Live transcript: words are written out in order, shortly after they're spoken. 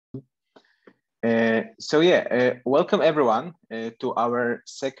Welcome everyone to our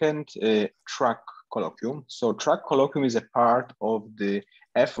second TRAC Colloquium. So TRAC Colloquium is a part of the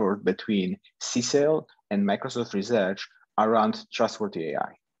effort between CSAIL and Microsoft Research around trustworthy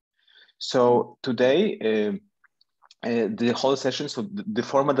AI. So today, the whole session, so the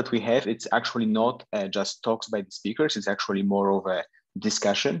format that we have, it's actually not just talks by the speakers, it's actually more of a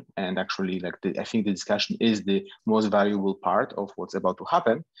discussion. And actually, I think the discussion is the most valuable part of what's about to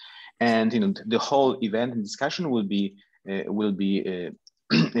happen. And the whole event and discussion will be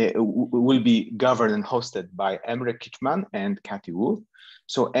governed and hosted by Emre Kitman and Kathy Wu.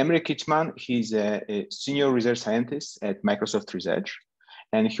 So Emre Kitman, he's a senior research scientist at Microsoft Research,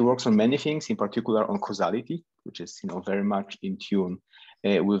 and he works on many things, in particular on causality, which is very much in tune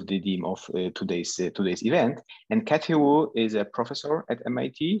with the theme of today's event. And Kathy Wu is a professor at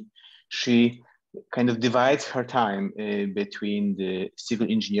MIT. She kind of divides her time between the civil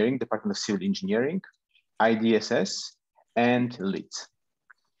engineering, Department of Civil Engineering, IDSS, and LEEDS.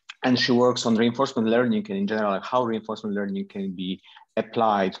 And she works on reinforcement learning and in general, how reinforcement learning can be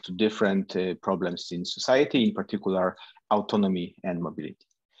applied to different problems in society, in particular, autonomy and mobility.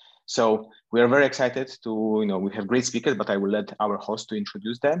 So we are very excited to, we have great speakers, but I will let our host to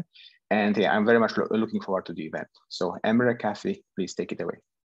introduce them. And yeah, I'm very much looking forward to the event. So Emre, Kathy, please take it away.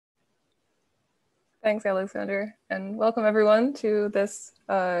 Thanks, Alexander, and welcome everyone to this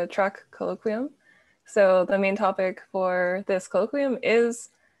TRAC Colloquium. So the main topic for this colloquium is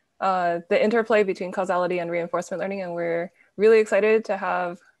the interplay between causality and reinforcement learning, and we're really excited to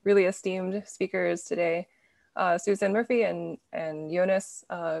have really esteemed speakers today, Susan Murphy and Jonas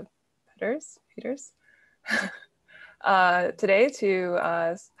Peters today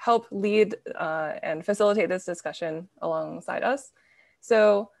to help lead and facilitate this discussion alongside us.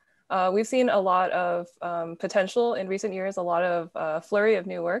 So we've seen a lot of potential in recent years, a lot of flurry of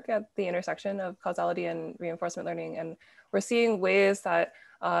new work at the intersection of causality and reinforcement learning. And we're seeing ways that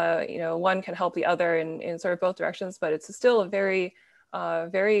one can help the other in sort of both directions, but it's still a very,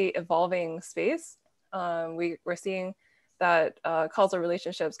 very evolving space. We're seeing that causal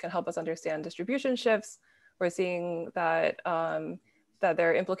relationships can help us understand distribution shifts. We're seeing that that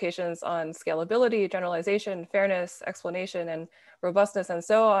there are implications on scalability, generalization, fairness, explanation, and robustness, and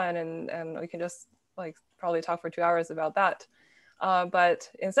so on. And we can just probably talk for 2 hours about that. But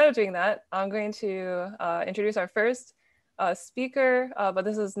instead of doing that, I'm going to introduce our first speaker, but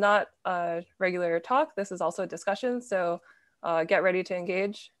this is not a regular talk. This is also a discussion, so get ready to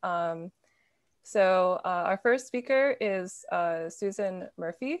engage. Our first speaker is Susan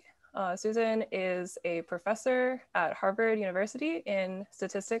Murphy. Susan is a professor at Harvard University in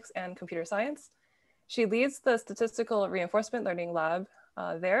statistics and computer science. She leads the statistical reinforcement learning lab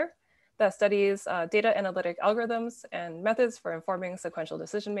there that studies data analytic algorithms and methods for informing sequential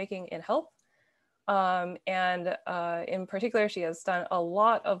decision-making in health. In particular, she has done a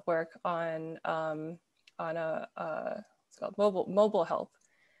lot of work on what's called mobile health.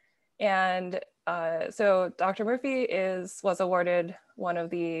 And so Dr. Murphy was awarded one of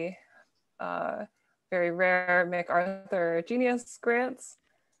the very rare MacArthur Genius Grants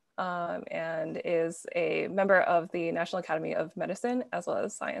and is a member of the National Academy of Medicine as well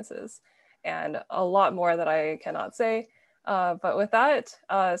as Sciences, and a lot more that I cannot say. But with that,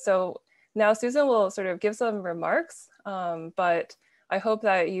 so now Susan will sort of give some remarks, but I hope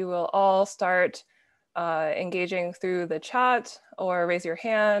that you will all start engaging through the chat or raise your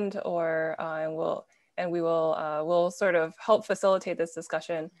hand, or we'll sort of help facilitate this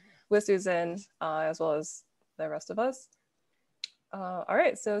discussion with Susan as well as the rest of us. All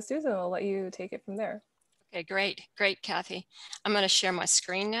right, so Susan, I'll let you take it from there. Okay, great, Kathy. I'm going to share my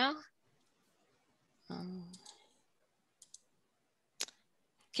screen now.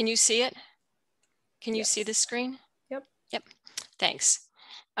 Can you see it? Can you see the screen? Yep. Thanks.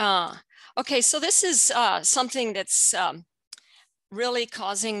 Okay, so this is something that's really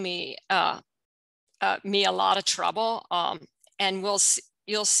causing me a lot of trouble, and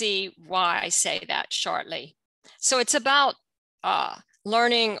you'll see why I say that shortly. So it's about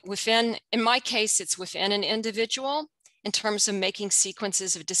learning within, in my case, it's within an individual in terms of making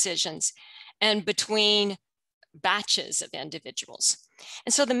sequences of decisions and between batches of individuals.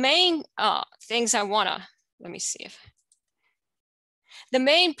 And so the main things I wanna, let me see if, the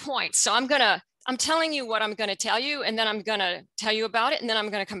main points, so I'm telling you what I'm gonna tell you, and then I'm gonna tell you about it, and then I'm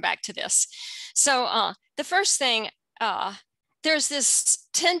gonna come back to this. So the first thing, there's this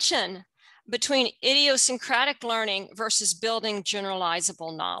tension between idiosyncratic learning versus building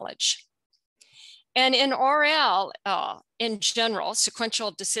generalizable knowledge. And in RL, in general,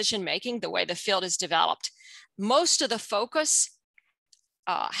 sequential decision-making, the way the field is developed, most of the focus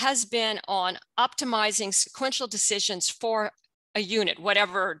has been on optimizing sequential decisions for a unit,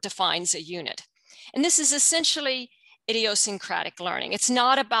 whatever defines a unit. And this is essentially idiosyncratic learning. It's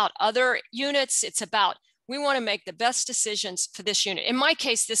not about other units. It's about, we want to make the best decisions for this unit. In my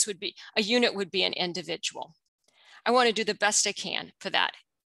case, this would be, a unit would be an individual. I want to do the best I can for that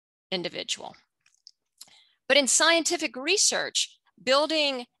individual. But in scientific research,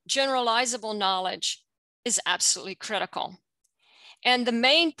 building generalizable knowledge is absolutely critical. And the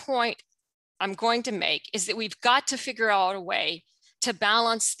main point I'm going to make is that we've got to figure out a way to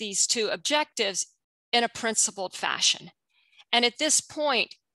balance these two objectives in a principled fashion. And at this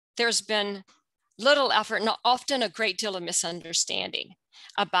point, there's been little effort and often a great deal of misunderstanding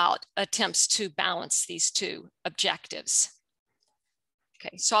about attempts to balance these two objectives.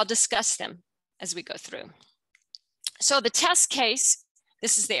 Okay, so I'll discuss them as we go through. So the test case,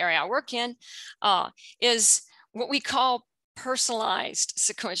 this is the area I work in, is what we call personalized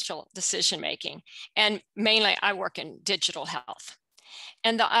sequential decision-making. And mainly I work in digital health.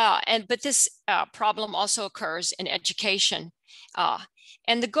 But this problem also occurs in education.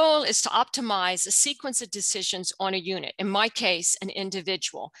 And the goal is to optimize a sequence of decisions on a unit, in my case, an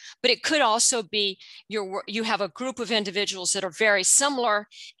individual. But it could also be you have a group of individuals that are very similar,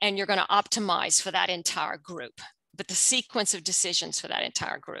 and you're going to optimize for that entire group, but the sequence of decisions for that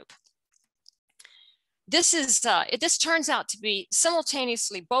entire group. This turns out to be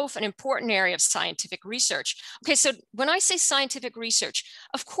simultaneously both an important area of scientific research. Okay, so when I say scientific research,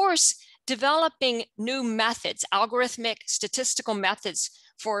 of course, developing new methods, algorithmic statistical methods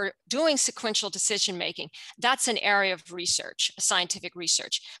for doing sequential decision-making, that's an area of research, scientific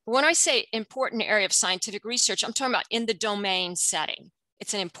research. But when I say important area of scientific research, I'm talking about in the domain setting.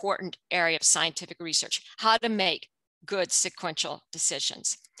 It's an important area of scientific research, how to make good sequential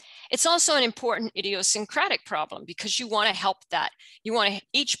decisions. It's also an important idiosyncratic problem because you want to help that. You want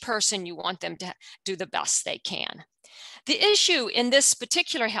each person, you want them to do the best they can. The issue in this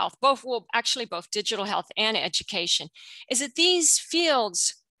particular health, both digital health and education, is that these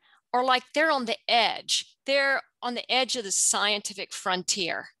fields are like they're on the edge. They're on the edge of the scientific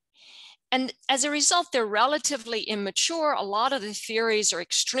frontier. And as a result, they're relatively immature. A lot of the theories are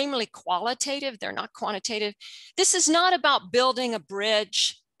extremely qualitative. They're not quantitative. This is not about building a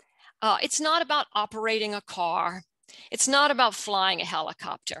bridge. It's not about operating a car. It's not about flying a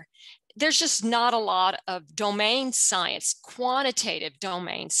helicopter. There's just not a lot of domain science, quantitative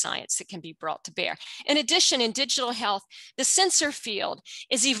domain science that can be brought to bear. In addition, in digital health, the sensor field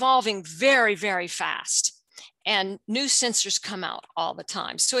is evolving very, very fast. And new sensors come out all the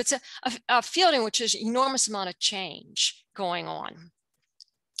time. So it's a field in which there's an enormous amount of change going on.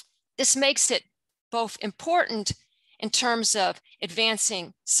 This makes it both important in terms of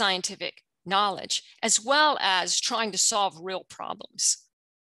advancing scientific knowledge, as well as trying to solve real problems.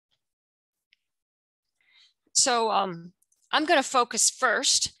 So I'm going to focus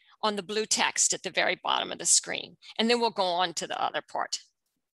first on the blue text at the very bottom of the screen, and then we'll go on to the other part.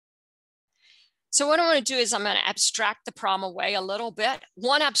 So what I want to do is I'm going to abstract the problem away a little bit.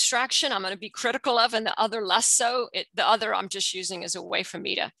 One abstraction I'm going to be critical of, and the other less so. The other I'm just using as a way for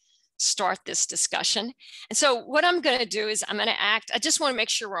me to start this discussion. And so what I'm going to do is I'm going to I just want to make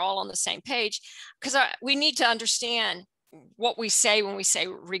sure we're all on the same page, because we need to understand what we say when we say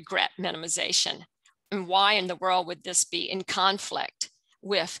regret minimization, and why in the world would this be in conflict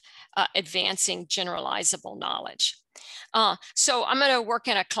with advancing generalizable knowledge. So I'm going to work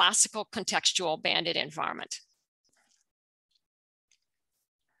in a classical contextual bandit environment.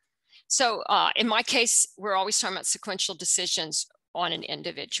 So in my case, we're always talking about sequential decisions on an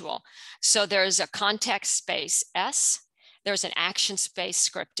individual. So there's a context space S, there's an action space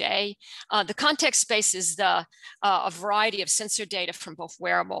script A. The context space is a variety of sensor data from both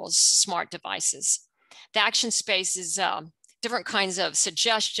wearables, smart devices. The action space is different kinds of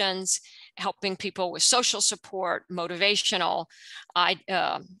suggestions, helping people with social support, motivational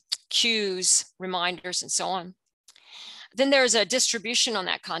cues, reminders, and so on. Then there's a distribution on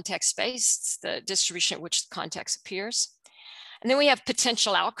that context space. It's the distribution at which the context appears. And then we have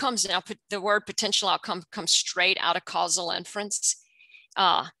potential outcomes. Now, the word potential outcome comes straight out of causal inference.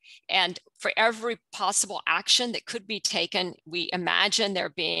 And for every possible action that could be taken, we imagine there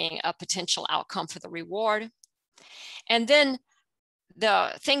being a potential outcome for the reward. And then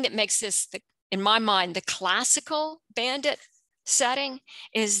the thing that makes this, in my mind, the classical bandit setting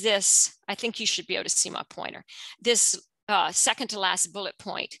is this. I think you should be able to see my pointer. This second to last bullet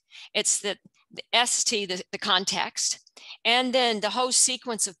point. It's the ST, the context, and then the whole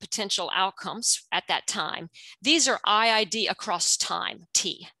sequence of potential outcomes at that time. These are IID across time,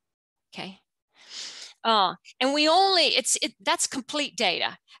 T, okay? And we only, that's complete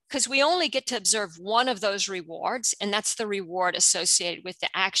data, because we only get to observe one of those rewards, and that's the reward associated with the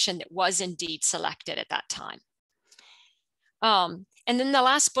action that was indeed selected at that time. And then the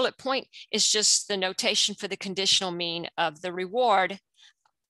last bullet point is just the notation for the conditional mean of the reward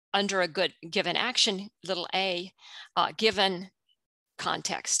under a good given action, little a, given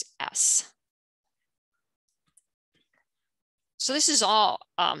context S. So this is all,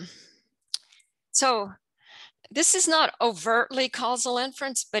 so this is not overtly causal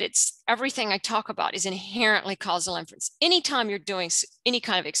inference, but it's everything I talk about is inherently causal inference. Anytime you're doing any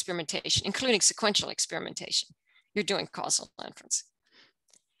kind of experimentation, including sequential experimentation, you're doing causal inference.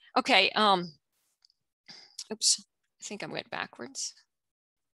 Okay, oops, I think I went backwards.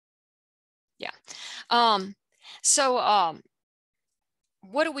 Yeah,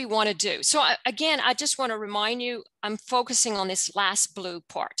 what do we want to do? So again, I just want to remind you, I'm focusing on this last blue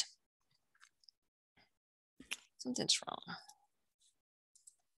part. Something's wrong.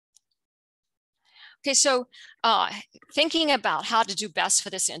 Okay, so thinking about how to do best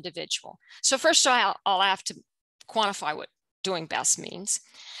for this individual. So first I'll have to quantify what doing best means.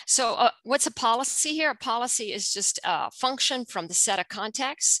 So what's a policy here? A policy is just a function from the set of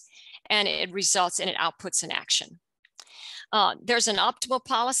contexts, and it results and it outputs an action. There's an optimal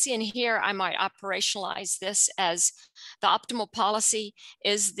policy, and here I might operationalize this as the optimal policy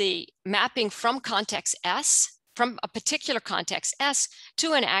is the mapping from context S, from a particular context S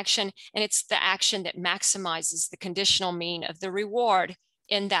to an action, and it's the action that maximizes the conditional mean of the reward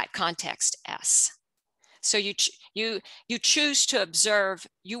in that context S. So you choose to observe,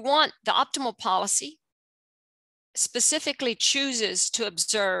 you want the optimal policy specifically chooses to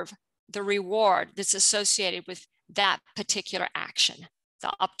observe the reward that's associated with that particular action,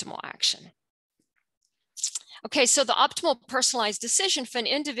 the optimal action. Okay, so the optimal personalized decision for an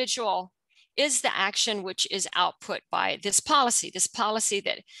individual is the action which is output by this policy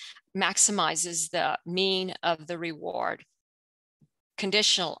that maximizes the mean of the reward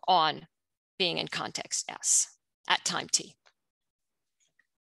conditional on being in context S at time t.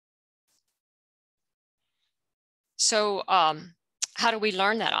 So how do we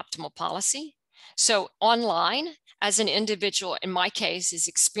learn that optimal policy? So online, as an individual, in my case, is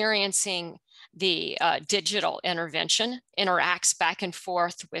experiencing the digital intervention, interacts back and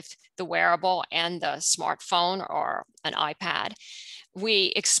forth with the wearable and the smartphone or an iPad.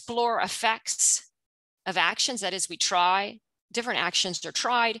 We explore effects of actions, that is, we try, different actions are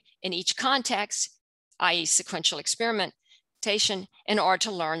tried in each context, i.e. sequential experimentation, in order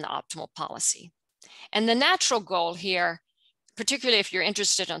to learn the optimal policy. And the natural goal here, particularly if you're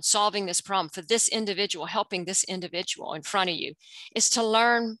interested in solving this problem for this individual, helping this individual in front of you, is to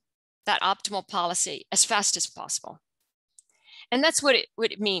learn that optimal policy as fast as possible. And that's what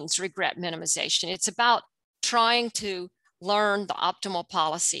it means, regret minimization. It's about trying to learn the optimal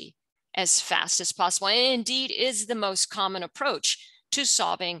policy as fast as possible. And it indeed is the most common approach to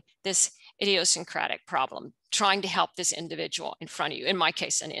solving this idiosyncratic problem, trying to help this individual in front of you, in my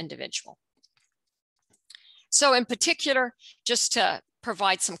case, an individual. So in particular, just to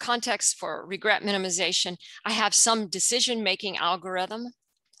provide some context for regret minimization, I have some decision-making algorithm.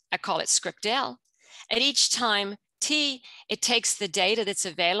 I call it script L. At each time T, it takes the data that's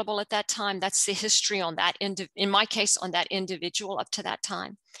available at that time. That's the history on that, in my case, on that individual up to that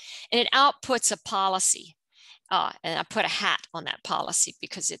time. And it outputs a policy. And I put a hat on that policy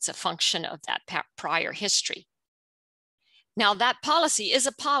because it's a function of that prior history. Now that policy is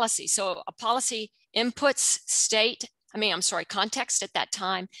a policy. So a policy inputs context at that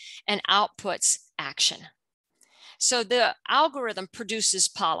time and outputs action. So the algorithm produces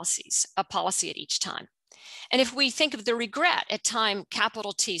policies, a policy at each time. And if we think of the regret at time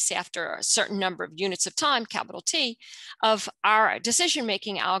capital T, say after a certain number of units of time, capital T, of our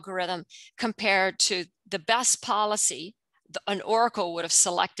decision-making algorithm compared to the best policy, an oracle would have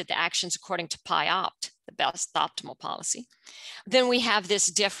selected the actions according to pi-opt, the optimal policy, then we have this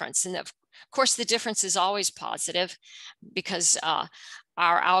difference. And of course, the difference is always positive because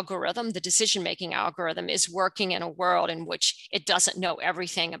our algorithm, the decision-making algorithm, is working in a world in which it doesn't know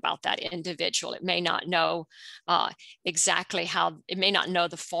everything about that individual. It may not know exactly how, it may not know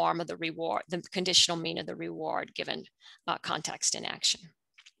the form of the reward, the conditional mean of the reward given context in action.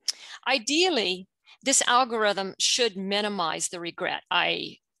 Ideally, this algorithm should minimize the regret,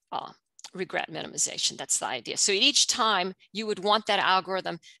 i.e. regret minimization. That's the idea. So each time you would want that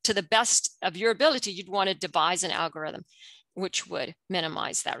algorithm, to the best of your ability, you'd want to devise an algorithm which would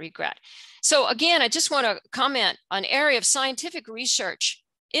minimize that regret. So again, I just want to comment on an area of scientific research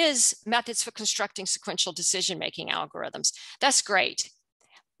is methods for constructing sequential decision-making algorithms. That's great.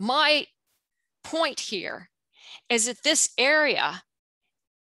 My point here is that this area,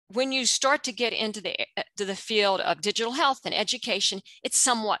 when you start to get into the field of digital health and education, it's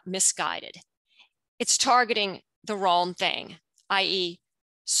somewhat misguided. It's targeting the wrong thing, i.e.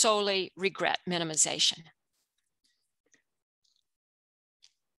 solely regret minimization.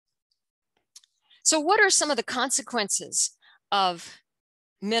 So what are some of the consequences of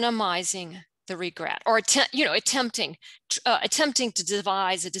minimizing the regret, or attempting to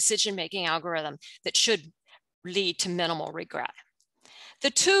devise a decision-making algorithm that should lead to minimal regret?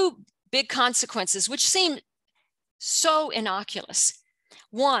 The two big consequences, which seem so innocuous.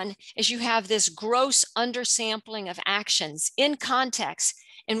 One is you have this gross undersampling of actions in context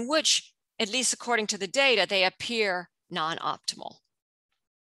in which, at least according to the data, they appear non-optimal.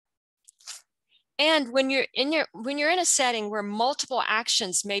 And when you're in a setting where multiple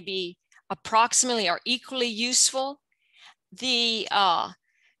actions may be approximately or equally useful, the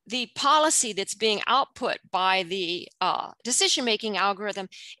policy that's being output by the decision-making algorithm,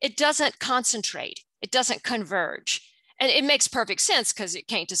 it doesn't concentrate, it doesn't converge. And it makes perfect sense because it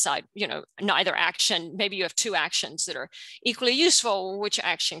can't decide, neither action. Maybe you have two actions that are equally useful. Which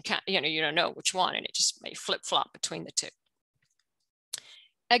action can, you don't know which one, and it just may flip-flop between the two.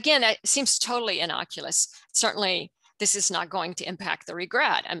 Again, it seems totally innocuous. Certainly, this is not going to impact the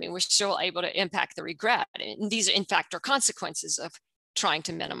regret. I mean, we're still able to impact the regret. And these, in fact, are consequences of trying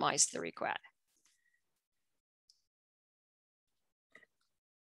to minimize the regret.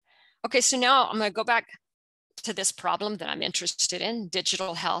 Okay, so now I'm going to go back to this problem that I'm interested in,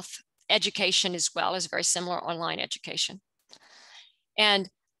 digital health. Education as well is very similar, online education. And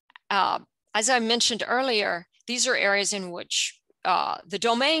as I mentioned earlier, these are areas in which the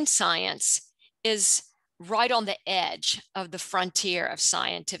domain science is right on the edge of the frontier of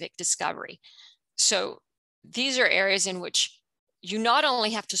scientific discovery. So these are areas in which you not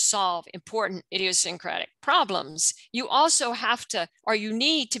only have to solve important idiosyncratic problems, you also have to, or you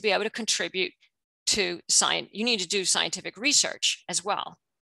need to be able to contribute to science. You need to do scientific research as well.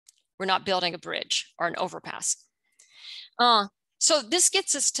 We're not building a bridge or an overpass. So this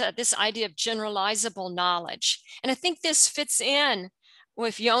gets us to this idea of generalizable knowledge. And I think this fits in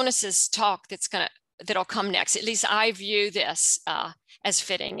with Jonas's talk that'll come next. At least I view this as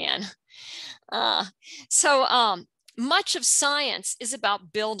fitting in. Much of science is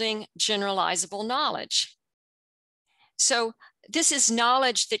about building generalizable knowledge. So this is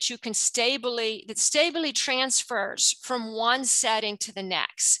knowledge that you can stably transfers from one setting to the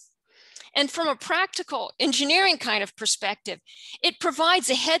next. And from a practical engineering kind of perspective, it provides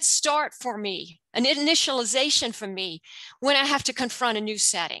a head start for me, an initialization for me when I have to confront a new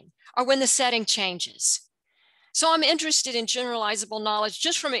setting or when the setting changes. So I'm interested in generalizable knowledge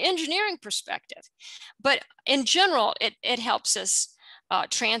just from an engineering perspective. But in general, it helps us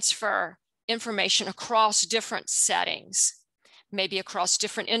transfer information across different settings, maybe across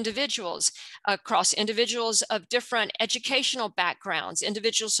different individuals, across individuals of different educational backgrounds,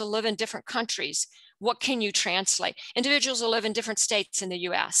 individuals who live in different countries. What can you translate? Individuals who live in different states in the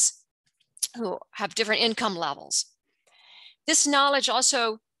US who have different income levels. This knowledge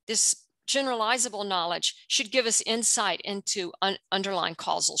also, this generalizable knowledge should give us insight into underlying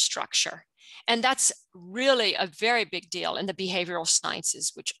causal structure. And that's really a very big deal in the behavioral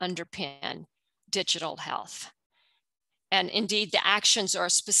sciences, which underpin digital health. And indeed, the actions are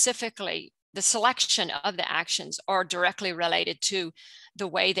specifically, the selection of the actions are directly related to the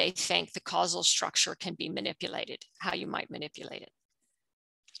way they think the causal structure can be manipulated, how you might manipulate it.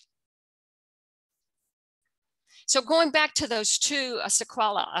 So going back to those two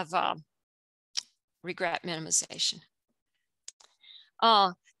sequela of regret minimization.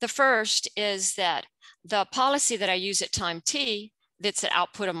 The first is that the policy that I use at time t, that's the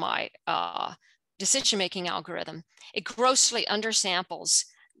output of my decision-making algorithm, it grossly undersamples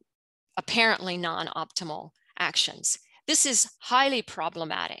apparently non-optimal actions. This is highly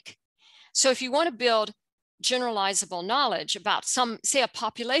problematic. So if you want to build generalizable knowledge about say a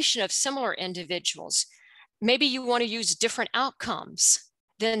population of similar individuals, maybe you want to use different outcomes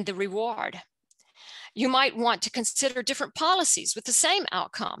than the reward. You might want to consider different policies with the same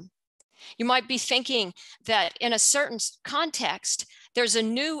outcome. You might be thinking that in a certain context, there's a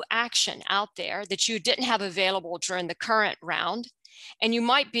new action out there that you didn't have available during the current round, and you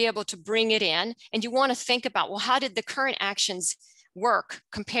might be able to bring it in, and you want to think about, well, how did the current actions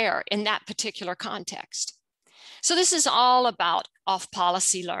compare in that particular context? So this is all about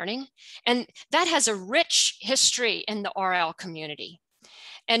off-policy learning, and that has a rich history in the RL community.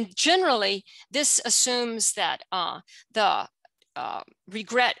 And generally, this assumes that the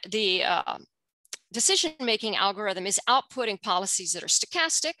decision-making algorithm is outputting policies that are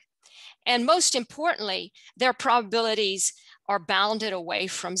stochastic And most importantly, their probabilities are bounded away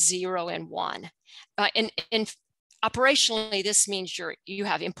from 0 and 1. Operationally, this means you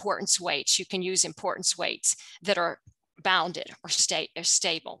have importance weights. You can use importance weights that are bounded or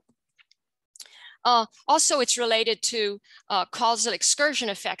stable. Also, it's related to causal excursion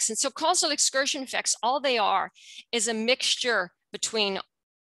effects. And so causal excursion effects, all they are is a mixture between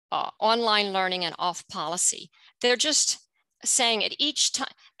online learning and off policy. They're just saying at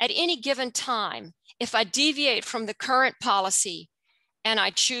any given time, if I deviate from the current policy and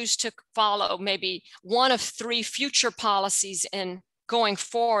I choose to follow maybe one of 3 future policies in going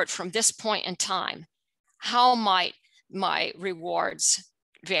forward from this point in time, how might my rewards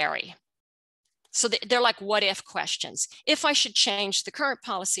vary? So they're like what if questions. If I should change the current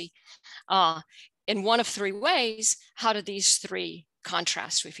policy in one of 3 ways, how do these 3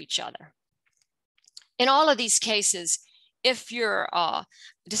 contrast with each other? In all of these cases, if your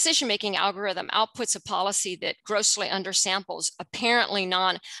decision-making algorithm outputs a policy that grossly undersamples apparently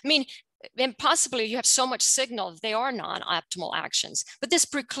and possibly you have so much signal that they are non-optimal actions, but this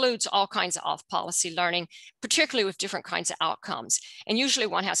precludes all kinds of off-policy learning, particularly with different kinds of outcomes. And usually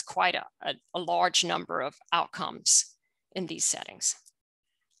one has quite a large number of outcomes in these settings.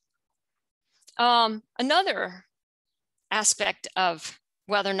 Another aspect of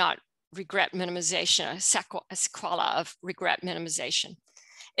whether or not regret minimization, a sequela of regret minimization,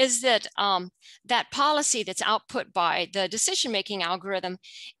 is that that policy that's output by the decision-making algorithm,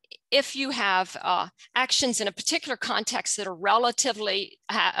 if you have actions in a particular context that are relatively,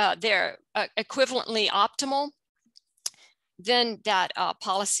 they're equivalently optimal, then that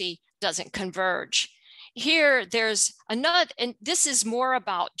policy doesn't converge. Here, there's another, and this is more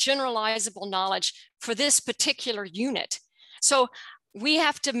about generalizable knowledge for this particular unit. So we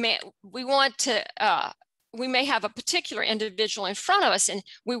have to, we may have a particular individual in front of us and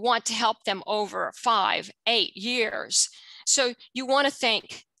we want to help them over 5, 8 years. So you want to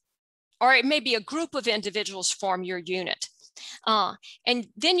think, or it may be a group of individuals form your unit. And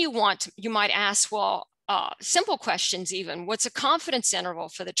then you might ask, well, simple questions even, what's a confidence interval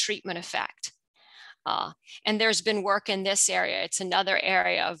for the treatment effect? And there's been work in this area. It's another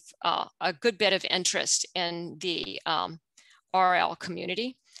area of a good bit of interest in the RL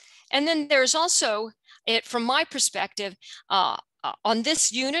community. And then there's also, from my perspective, on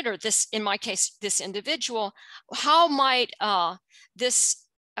this unit, or this, in my case, this individual, how might this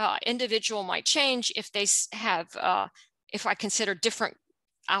individual might change if they have, if I consider different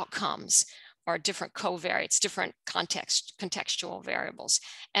outcomes or different covariates, different contextual variables.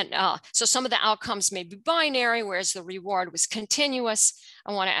 And so some of the outcomes may be binary, whereas the reward was continuous.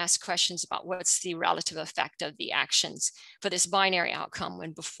 I want to ask questions about what's the relative effect of the actions for this binary outcome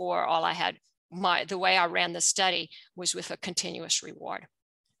when before all I had, the way I ran the study was with a continuous reward.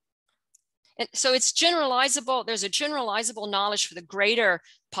 And so it's generalizable. There's a generalizable knowledge for the greater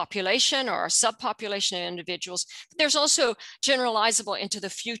population or a subpopulation of individuals. But there's also generalizable into the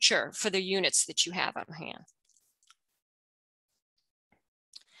future for the units that you have on hand.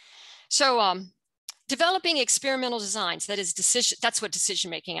 So developing experimental designs, that's what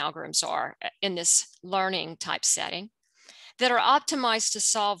decision-making algorithms are in this learning type setting, that are optimized to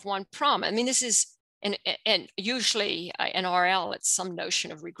solve one problem. I mean, this is, and usually in RL, it's some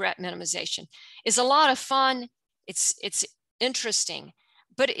notion of regret minimization. It's a lot of fun, it's interesting,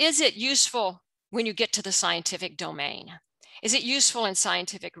 but is it useful when you get to the scientific domain? Is it useful in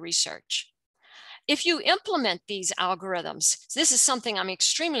scientific research? If you implement these algorithms, this is something I'm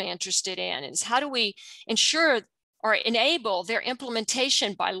extremely interested in, is how do we ensure or enable their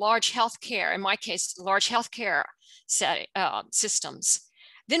implementation by large healthcare, in my case, large healthcare systems.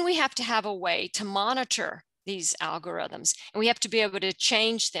 Then we have to have a way to monitor these algorithms, and we have to be able to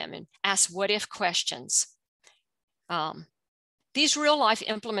change them and ask what if questions. These real life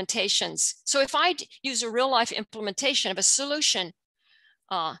implementations. So if I use a real life implementation of a solution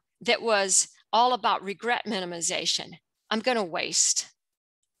that was all about regret minimization, I'm going to waste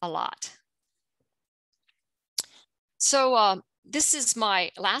a lot. So this is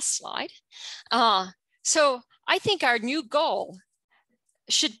my last slide. So I think our new goal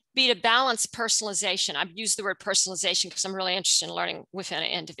should be to balance personalization. I've used the word personalization because I'm really interested in learning within an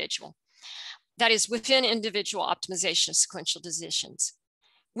individual. That is, within individual optimization of sequential decisions.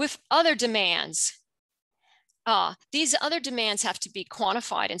 With other demands, these other demands have to be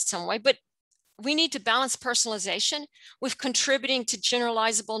quantified in some way, but we need to balance personalization with contributing to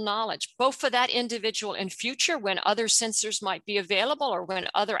generalizable knowledge, both for that individual in future when other sensors might be available or when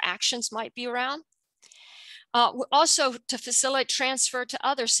other actions might be around. Also to facilitate transfer to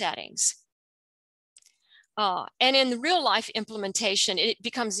other settings. And in the real life implementation, it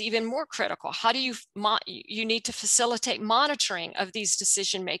becomes even more critical. How do you need to facilitate monitoring of these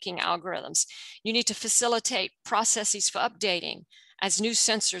decision-making algorithms. You need to facilitate processes for updating as new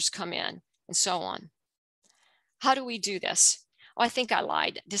sensors come in and so on. How do we do this? Oh, I think I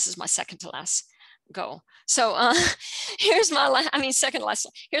lied. This is my second to last goal. So here's my, second to last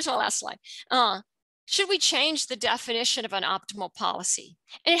slide. Here's my last slide. Should we change the definition of an optimal policy?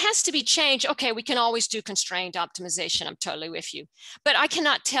 And it has to be changed. Okay, we can always do constrained optimization. I'm totally with you. But I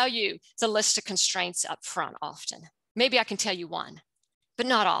cannot tell you the list of constraints up front often. Maybe I can tell you one, but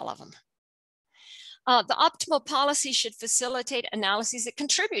not all of them. The optimal policy should facilitate analyses that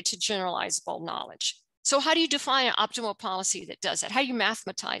contribute to generalizable knowledge. So how do you define an optimal policy that does that? How do you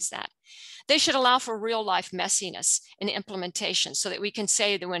mathematize that? They should allow for real life messiness in implementation so that we can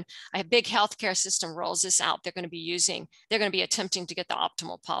say that when a big healthcare system rolls this out, they're going to be attempting to get the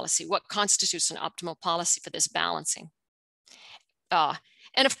optimal policy. What constitutes an optimal policy for this balancing? And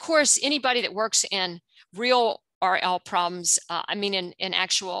of course, anybody that works in real RL problems, in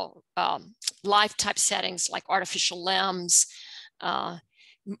actual life type settings like artificial limbs,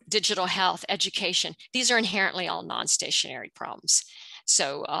 digital health, education, these are inherently all non-stationary problems.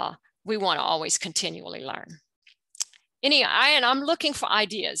 So we want to always continually learn. And I'm looking for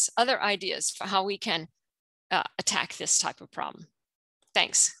other ideas for how we can attack this type of problem.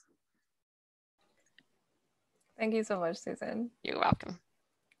 Thanks. Thank you so much, Susan. You're welcome.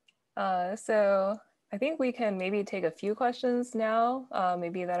 So I think we can maybe take a few questions now,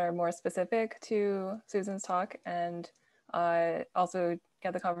 maybe that are more specific to Susan's talk, and also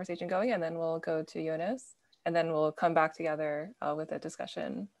get the conversation going, and then we'll go to Jonas, and then we'll come back together with a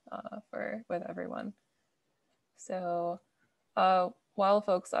discussion with everyone. So while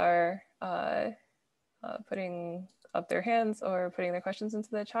folks are putting up their hands or putting their questions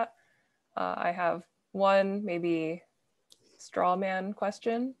into the chat, I have one maybe straw man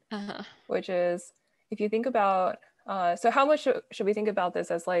question, which is, if you think about, so how much should we think about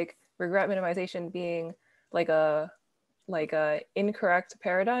this as like regret minimization being like a incorrect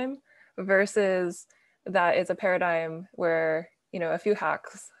paradigm versus that it's a paradigm where, a few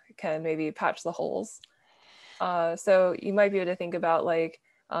hacks can maybe patch the holes. So you might be able to think about like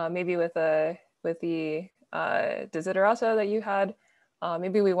maybe with the desiderata that you had,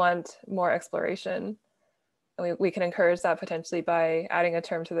 maybe we want more exploration. We can encourage that potentially by adding a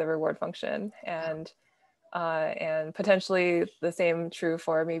term to the reward function, and potentially the same true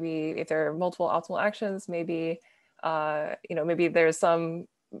for maybe if there are multiple optimal actions, maybe maybe there's some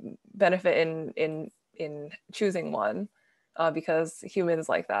benefit in choosing one because humans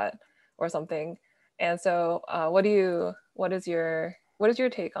like that or something. And so what is your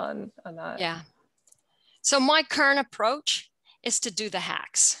take on that? Yeah. So my current approach is to do the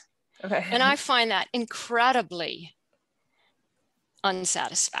hacks. Okay. And I find that incredibly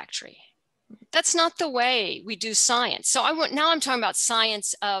unsatisfactory. That's not the way we do science. So now I'm talking about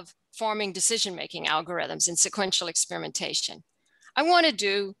science of forming decision-making algorithms and sequential experimentation. I want to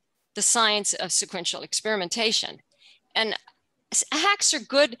do the science of sequential experimentation. And hacks are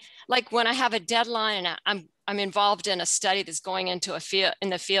good, like when I have a deadline and I'm involved in a study that's going into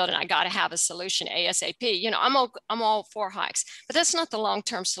the field and I got to have a solution ASAP. I'm all for hacks, but that's not the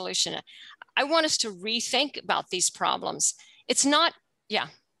long-term solution. I want us to rethink about these problems. It's not, yeah.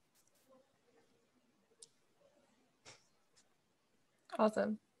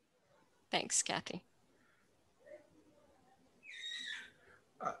 Awesome. Thanks, Kathy.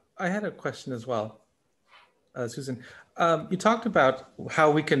 I had a question as well, Susan. You talked about how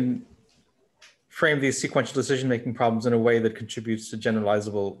we can frame these sequential decision-making problems in a way that contributes to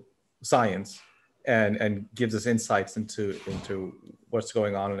generalizable science and gives us insights into what's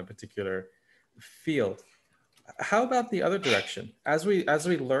going on in a particular field. How about the other direction? As we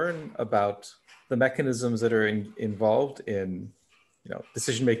learn about the mechanisms that are involved in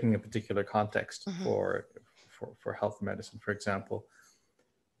decision-making in a particular context for health medicine, for example,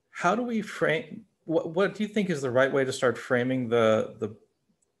 how do we frame, what do you think is the right way to start framing the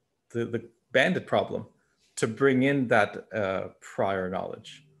bandit problem to bring in that prior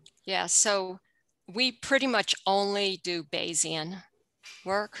knowledge? Yeah, so we pretty much only do Bayesian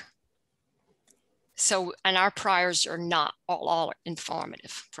work. So, and our priors are not all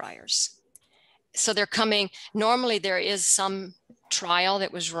informative priors. So they're coming, normally there is some trial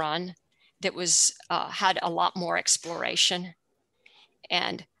that was run that was had a lot more exploration,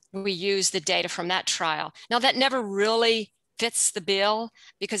 and we use the data from that trial. Now that never really fits the bill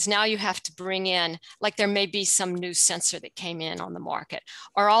because now you have to bring in, like there may be some new sensor that came in on the market,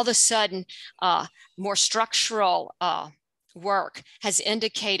 or all of a sudden more structural work has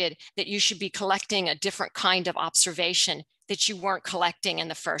indicated that you should be collecting a different kind of observation that you weren't collecting in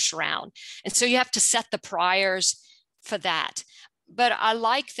the first round. And so you have to set the priors for that. But I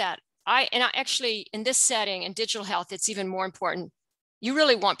like that. I actually, in this setting, in digital health, it's even more important. You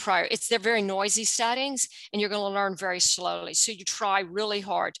really want prior. They're very noisy settings, and you're going to learn very slowly. So you try really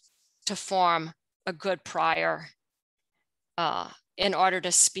hard to form a good prior in order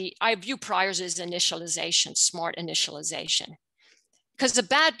to speak. I view priors as initialization, smart initialization. Because a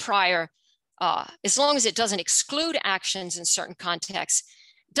bad prior, as long as it doesn't exclude actions in certain contexts,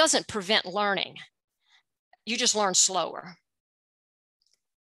 doesn't prevent learning. You just learn slower.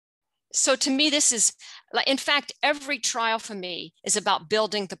 So to me, this is, in fact, every trial for me is about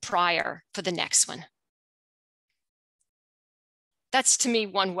building the prior for the next one. That's, to me,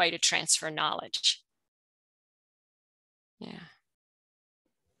 one way to transfer knowledge. Yeah.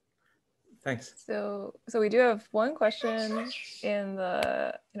 Thanks. So we do have one question in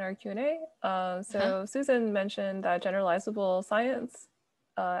our Q&A. Susan mentioned that generalizable science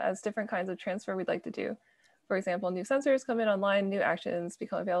as different kinds of transfer we'd like to do. For example, new sensors come in online, new actions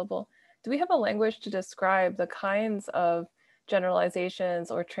become available. Do we have a language to describe the kinds of generalizations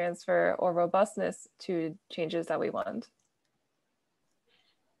or transfer or robustness to changes that we want?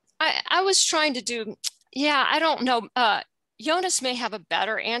 I was trying to do, yeah, I don't know. Jonas may have a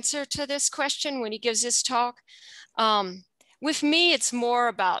better answer to this question when he gives his talk. With me, it's more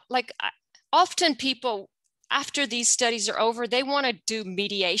about, like, often people, after these studies are over, they want to do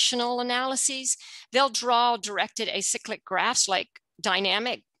mediational analyses. They'll draw directed acyclic graphs, like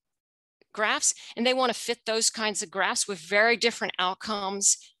dynamic graphs, and they want to fit those kinds of graphs with very different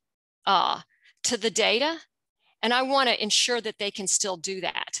outcomes to the data. And I want to ensure that they can still do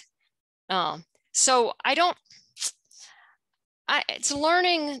that. So it's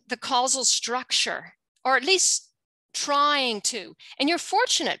learning the causal structure, or at least trying to. And you're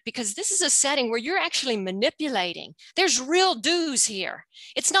fortunate because this is a setting where you're actually manipulating. There's real do's here.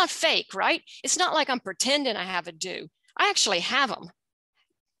 It's not fake, right? It's not like I'm pretending I have a do. I actually have them,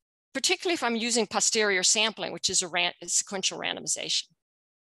 particularly if I'm using posterior sampling, which is a sequential randomization.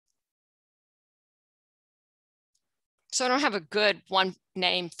 So I don't have a good one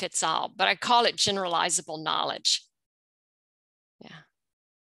name fits all, but I call it generalizable knowledge. Yeah.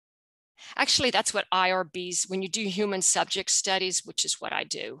 Actually, that's what IRBs, when you do human subject studies, which is what I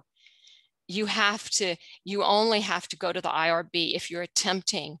do, you only have to go to the IRB if you're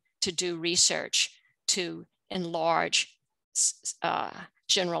attempting to do research to enlarge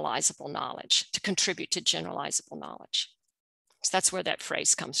generalizable knowledge, to contribute to generalizable knowledge. So that's where that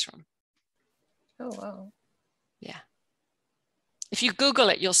phrase comes from. Oh, wow. Yeah. If you Google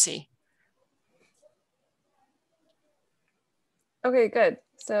it, you'll see. Okay, good.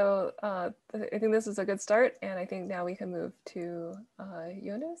 So I think this is a good start, and I think now we can move to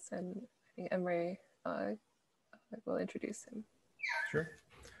Jonas, and I think Emre will introduce him. Sure.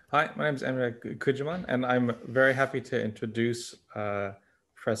 Hi, my name is Emre Kujaman, and I'm very happy to introduce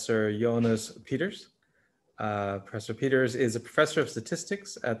Professor Jonas Peters. Professor Peters is a professor of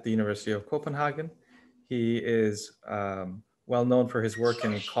statistics at the University of Copenhagen. He is well known for his work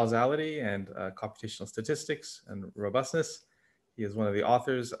in causality and computational statistics and robustness. He is one of the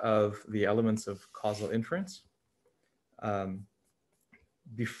authors of the elements of causal inference.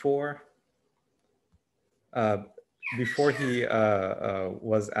 Before he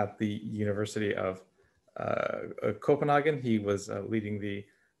was at the University of Copenhagen, he was leading the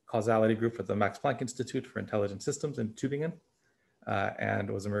causality group at the Max Planck Institute for Intelligent Systems in Tübingen, and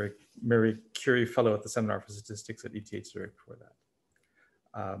was a Marie Curie Fellow at the Seminar for Statistics at ETH Zurich before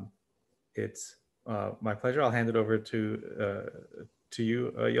that. It's my pleasure. I'll hand it over to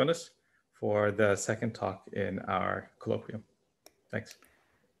you, Jonas, for the second talk in our colloquium. Thanks.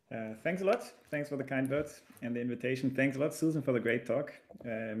 Thanks a lot. Thanks for the kind words and the invitation. Thanks a lot, Susan, for the great talk.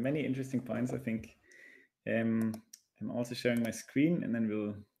 Many interesting points, I think. I'm also sharing my screen, and then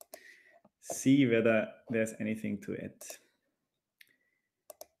we'll see whether there's anything to add.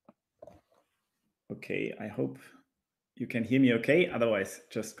 Okay, I hope you can hear me okay. Otherwise,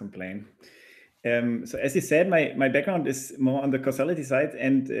 just complain. So as you said, my background is more on the causality side,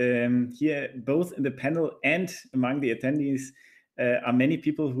 and here, both in the panel and among the attendees, are many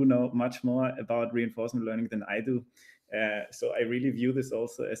people who know much more about reinforcement learning than I do. So I really view this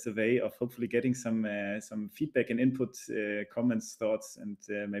also as a way of hopefully getting some feedback and input, comments, thoughts, and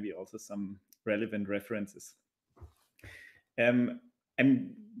maybe also some relevant references. I'm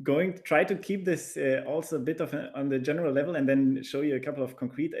going to try to keep this also a bit of on the general level, and then show you a couple of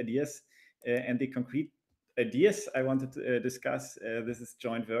concrete ideas. And the concrete ideas I wanted to discuss, this is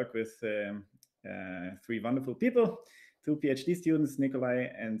joint work with 3 wonderful people. two PhD students, Nikolai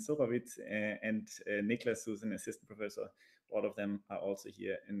and Soravit, and Niklas, who's an assistant professor. All of them are also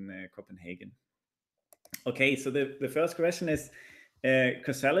here in Copenhagen. Okay, so the first question is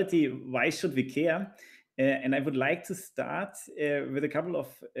causality. Why should we care? And I would like to start with a couple of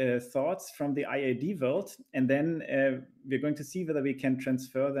thoughts from the IAD world, and then we're going to see whether we can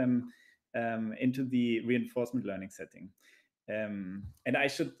transfer them into the reinforcement learning setting. And I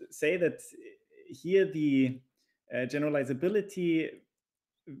should say that here the generalizability,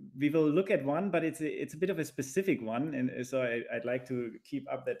 we will look at one, but it's a bit of a specific one, and so I'd like to keep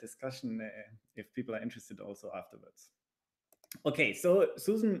up that discussion if people are interested also afterwards. Okay, so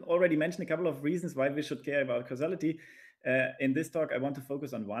Susan already mentioned a couple of reasons why we should care about causality. In this talk, I want to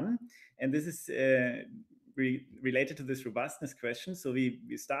focus on one, and this is related to this robustness question. So we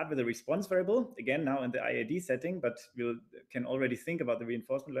start with a response variable, again, now in the IAD setting, but we can already think about the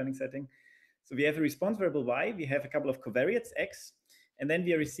reinforcement learning setting. So we have a response variable y, we have a couple of covariates x, and then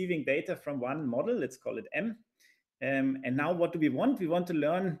we are receiving data from one model, let's call it M. And now what do we want? We want to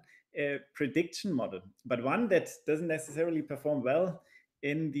learn a prediction model, but one that doesn't necessarily perform well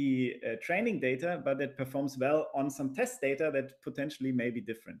in the training data, but that performs well on some test data that potentially may be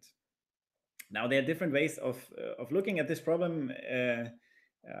different. Now, there are different ways of looking at this problem.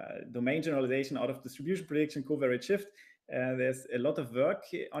 Domain generalization out of distribution prediction, covariate shift. There's a lot of work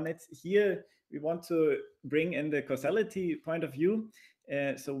on it. Here, we want to bring in the causality point of view.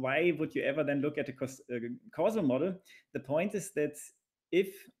 So why would you ever then look at a causal model? The point is that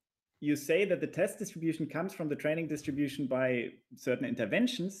if you say that the test distribution comes from the training distribution by certain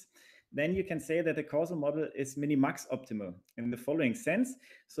interventions, then you can say that the causal model is minimax optimal in the following sense.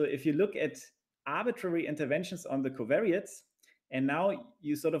 So if you look at arbitrary interventions on the covariates, and now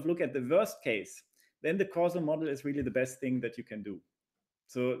you sort of look at the worst case, then the causal model is really the best thing that you can do.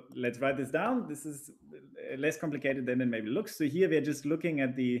 So let's write this down. This is less complicated than it maybe looks. So here we're just looking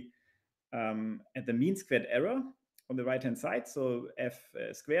at the mean squared error on the right-hand side. So f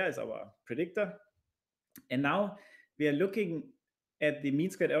square is our predictor. And now we are looking at the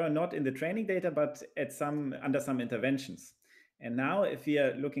mean squared error not in the training data, but at under some interventions. And now if we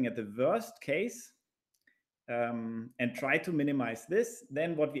are looking at the worst case and try to minimize this,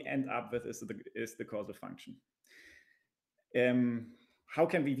 then what we end up with is the causal function. How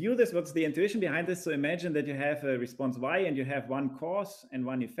can we view this? What's the intuition behind this? So imagine that you have a response y and you have one cause and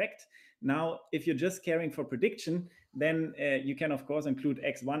one effect. Now, if you're just caring for prediction, then you can, of course, include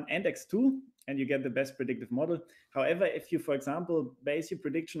x1 and x2, and you get the best predictive model. However, if you, for example, base your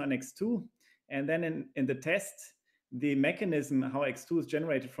prediction on x2, and then in the test, the mechanism how x2 is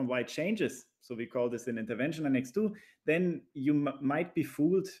generated from y changes, so we call this an intervention on x2, then you might be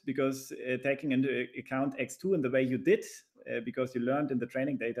fooled because taking into account x2 in the way you did, because you learned in the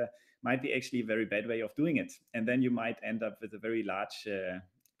training data, might be actually a very bad way of doing it. And then you might end up with a very large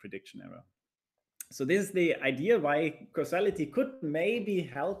prediction error. So this is the idea why causality could maybe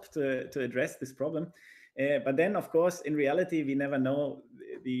help to address this problem. But then, of course, in reality, we never know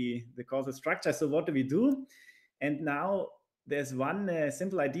the causal structure. So what do we do? And now there's one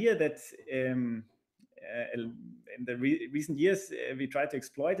simple idea that in the recent years we tried to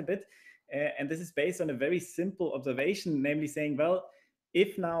exploit a bit. And this is based on a very simple observation, namely saying, well,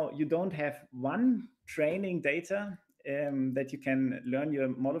 if now you don't have one training data that you can learn your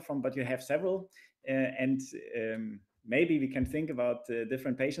model from, but you have several, and maybe we can think about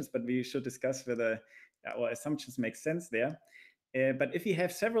different patients, but we should discuss whether our assumptions make sense there. But if you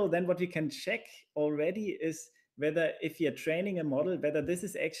have several, then what we can check already is whether if you're training a model, whether this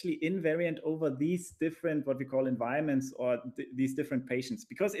is actually invariant over these different, what we call environments, or these different patients.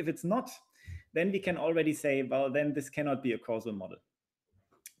 Because if it's not, then we can already say, well, then this cannot be a causal model.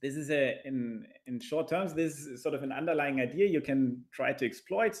 This is in short terms, this is sort of an underlying idea you can try to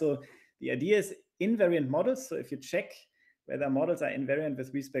exploit. So the idea is invariant models. So if you check whether models are invariant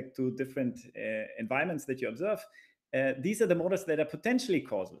with respect to different environments that you observe, these are the models that are potentially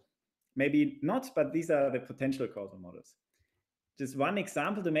causal. Maybe not, but these are the potential causal models. Just one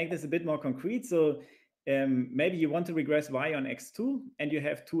example to make this a bit more concrete. So maybe you want to regress y on x2, and you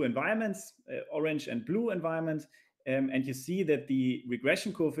have two environments, orange and blue environment, and you see that the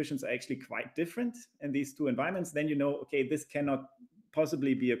regression coefficients are actually quite different in these two environments. Then you know, okay, this cannot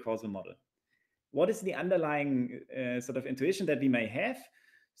possibly be a causal model. What is the underlying sort of intuition that we may have?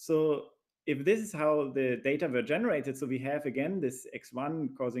 So if this is how the data were generated, so we have again this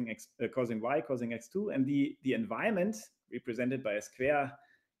x1 causing y causing x2, and the environment represented by a square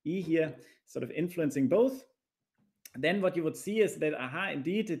e here sort of influencing both, then what you would see is that,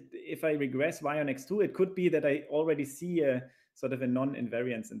 indeed, if I regress y on x2, it could be that I already see a sort of a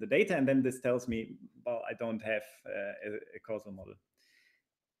non-invariance in the data. And then this tells me, well, I don't have a causal model.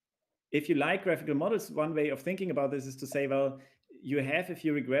 If you like graphical models, one way of thinking about this is to say, well, you have, if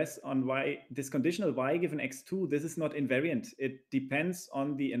you regress on y, this conditional y given x2, this is not invariant. It depends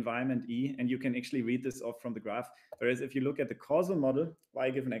on the environment E, and you can actually read this off from the graph. Whereas if you look at the causal model,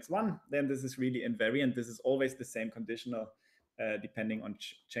 y given x1, then this is really invariant. This is always the same conditional depending on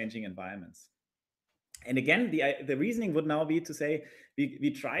changing environments. And again, the reasoning would now be to say,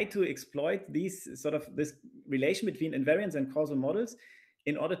 we try to exploit these sort of this relation between invariance and causal models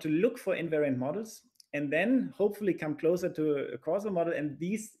in order to look for invariant models, and then hopefully come closer to a causal model, and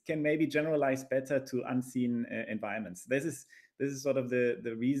these can maybe generalize better to unseen environments. This is sort of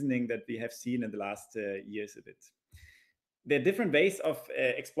the reasoning that we have seen in the last years a bit. There are different ways of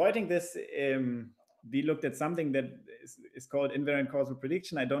exploiting this. We looked at something that is called invariant causal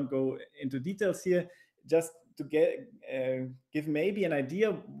prediction. I don't go into details here, just to give maybe an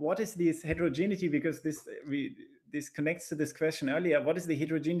idea what is this heterogeneity, because this connects to this question earlier. What is the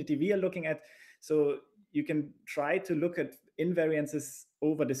heterogeneity we are looking at? So you can try to look at invariances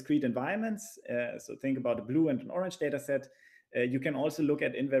over discrete environments. So think about a blue and an orange data set. You can also look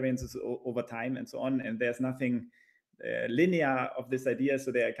at invariances over time and so on. And there's nothing linear of this idea.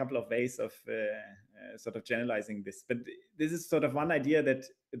 So there are a couple of ways of sort of generalizing this. But this is sort of one idea that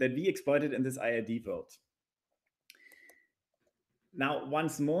we exploited in this IID world. Now,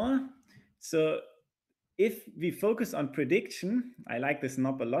 once more, so if we focus on prediction, I like this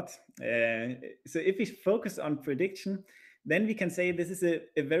knob a lot. So if we focus on prediction, then we can say this is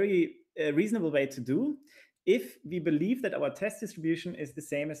a very reasonable way to do if we believe that our test distribution is the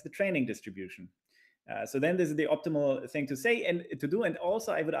same as the training distribution. So then this is the optimal thing to say and to do. And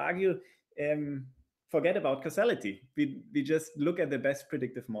also I would argue, forget about causality. We just look at the best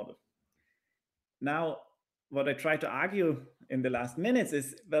predictive model. Now, what I try to argue in the last minutes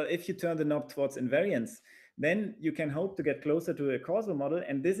is, well, if you turn the knob towards invariance, then you can hope to get closer to a causal model.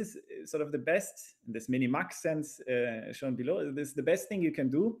 And this is sort of the best, in this mini-max sense shown below, this is the best thing you can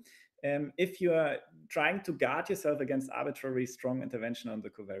do if you are trying to guard yourself against arbitrary strong intervention on the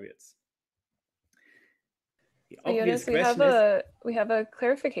covariates. So Jonas, we have a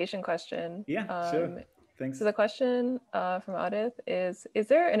clarification question. Yeah, sure. Thanks. So the question from Adith is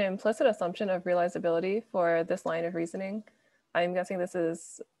there an implicit assumption of realizability for this line of reasoning? I'm guessing this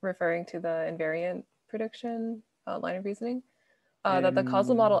is referring to the invariant prediction line of reasoning, that the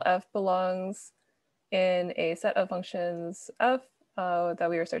causal model F belongs in a set of functions F that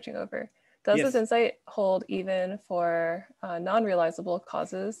we were searching over. Does this insight hold even for non-realizable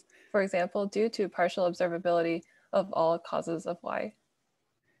causes, for example, due to partial observability of all causes of Y?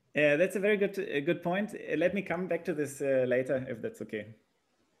 That's a very good point. Let me come back to this later, if that's okay.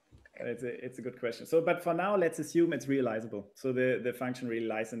 It's a good question. So, but for now, let's assume it's realizable. So the function really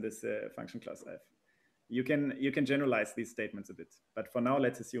lies in this function class F. You can generalize these statements a bit, but for now,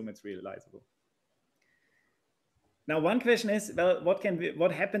 let's assume it's realizable. Now, one question is, well,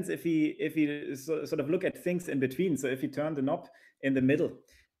 what happens if we sort of look at things in between? So if we turn the knob in the middle,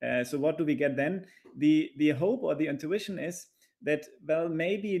 so what do we get then? The hope or the intuition is that, well,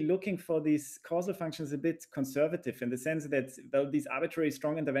 maybe looking for these causal functions a bit conservative in the sense that, well, these arbitrary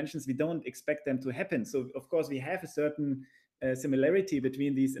strong interventions, we don't expect them to happen. So of course we have a certain similarity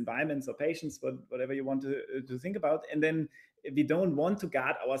between these environments or patients, whatever you want to think about. And then we don't want to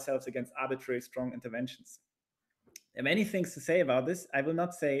guard ourselves against arbitrary strong interventions. There are many things to say about this. I will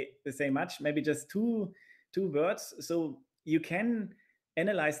not say much, maybe just two words. So you can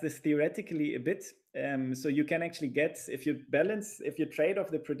analyze this theoretically a bit. So you can actually get, if you trade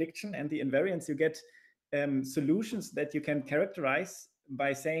off the prediction and the invariance, you get solutions that you can characterize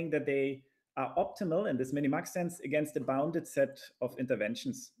by saying that they are optimal in this minimax sense against a bounded set of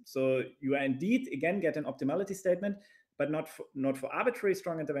interventions. So you are indeed, again, get an optimality statement, but not for arbitrary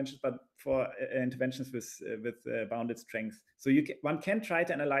strong interventions, but for interventions with bounded strength. So one can try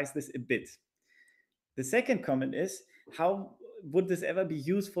to analyze this a bit. The second comment is, how would this ever be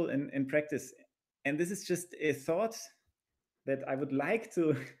useful in practice? And this is just a thought that I would like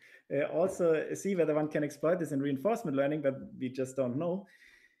to also see whether one can exploit this in reinforcement learning, but we just don't know.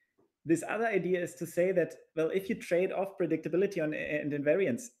 This other idea is to say that, well, if you trade off predictability and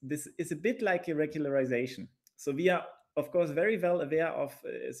invariance, this is a bit like a regularization. So we are, of course, very well aware of,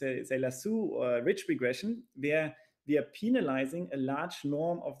 say lasso or ridge regression, where we are penalizing a large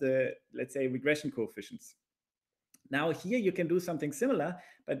norm of the, let's say, regression coefficients. Now here you can do something similar,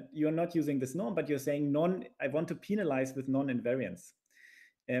 but you're not using this norm, but you're saying I want to penalize with non-invariance.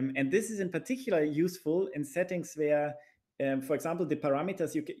 And this is in particular useful in settings where, for example, the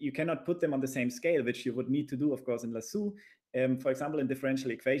parameters, you cannot put them on the same scale, which you would need to do, of course, in lasso. for example, in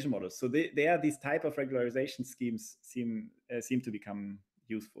differential equation models. So there, these type of regularization schemes seem to become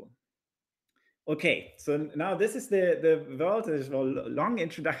useful. Okay, so now this is the world, this long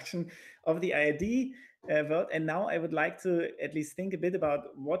introduction of the IID world, and now I would like to at least think a bit about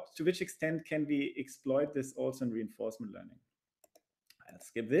to which extent can we exploit this also in reinforcement learning. I'll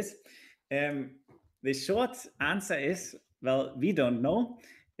skip this. The short answer is, well, we don't know.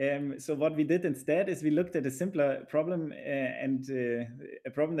 So what we did instead is we looked at a simpler problem and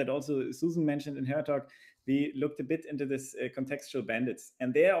a problem that also Susan mentioned in her talk. We looked a bit into this contextual bandits.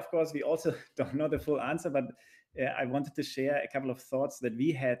 And there, of course, we also don't know the full answer, but I wanted to share a couple of thoughts that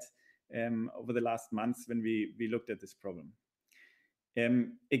we had over the last months when we looked at this problem.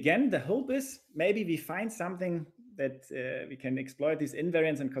 Again, the hope is maybe we find something that we can exploit these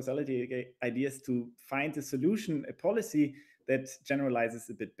invariance and causality ideas to find a solution, a policy that generalizes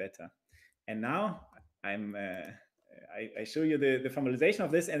a bit better. And now I show you the formalization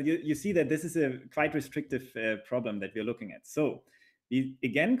of this, and you see that this is a quite restrictive problem that we're looking at. So we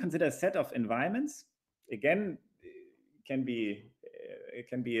again consider a set of environments. Again, it can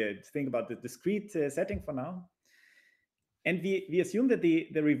be a think about the discrete setting for now. And we assume that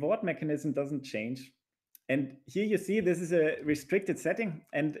the reward mechanism doesn't change. And here you see this is a restricted setting.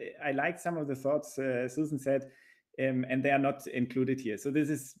 And I like some of the thoughts Susan said, and they are not included here. So this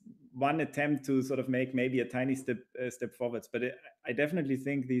is one attempt to sort of make maybe a tiny step forwards. But I definitely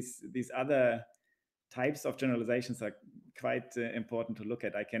think these other types of generalizations are quite important to look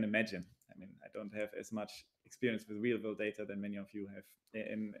at, I can imagine. I mean, I don't have as much experience with real-world data than many of you have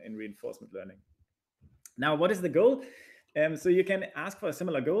in reinforcement learning. Now, what is the goal? So you can ask for a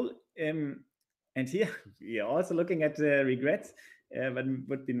similar goal. And here we are also looking at regrets, but it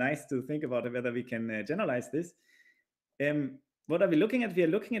would be nice to think about whether we can generalize this. What are we looking at? We are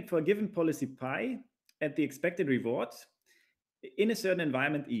looking at for a given policy pi at the expected reward in a certain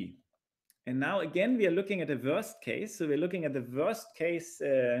environment E. And now again, we are looking at a worst case. So we're looking at the worst case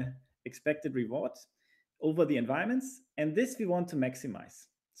expected reward over the environments. And this we want to maximize.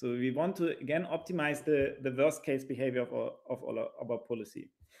 So we want to, again, optimize the worst case behavior of our policy.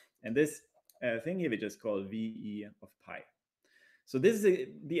 And this thing here we just call VE of pi. So this is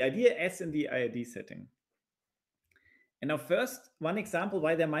the idea as in the IID setting. And now first, one example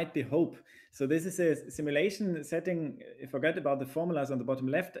why there might be hope. So this is a simulation setting. Forget about the formulas on the bottom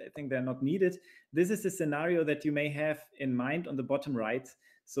left. I think they're not needed. This is a scenario that you may have in mind on the bottom right.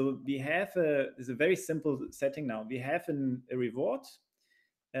 So we have this is a very simple setting now. We have a reward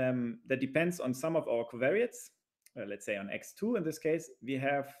that depends on some of our covariates. Let's say on x2 in this case. We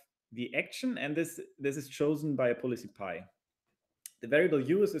have the action, and this is chosen by a policy pi. The variable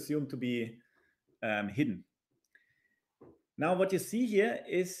u is assumed to be hidden. Now, what you see here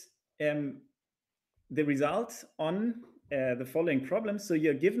is the result on the following problem. So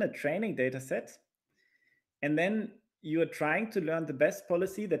you're given a training data set, and then you are trying to learn the best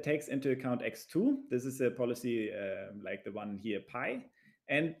policy that takes into account x2. This is a policy like the one here, pi.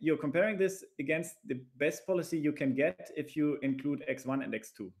 And you're comparing this against the best policy you can get if you include x1 and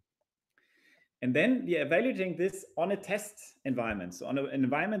x2. And then we are evaluating this on a test environment, so on an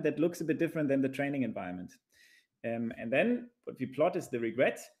environment that looks a bit different than the training environment. And then what we plot is the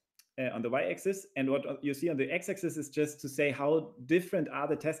regret on the y-axis, and what you see on the x-axis is just to say how different are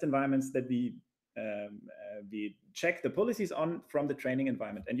the test environments that we check the policies on from the training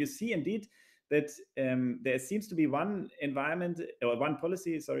environment. And you see indeed that there seems to be one environment or one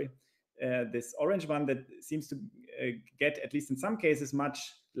policy, sorry, this orange one that seems to get, at least in some cases, much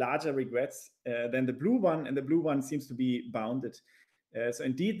larger regrets than the blue one, and the blue one seems to be bounded. So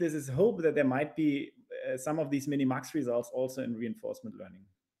indeed, this is hope that there might be some of these minimax results also in reinforcement learning.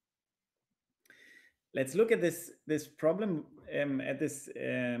 Let's look at this problem at this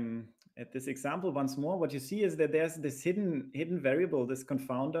example once more. What you see is that there's this hidden variable, this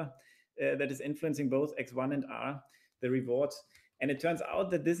confounder that is influencing both x1 and r, the reward. And it turns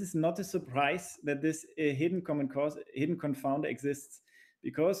out that this is not a surprise that this hidden confounder exists,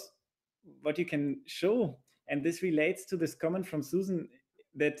 because what you can show, and this relates to this comment from Susan,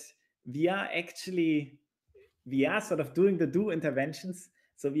 that we are sort of doing the do interventions.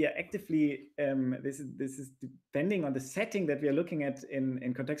 So we are actively, this is depending on the setting that we are looking at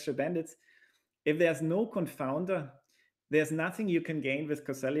in contextual bandits. If there's no confounder, there's nothing you can gain with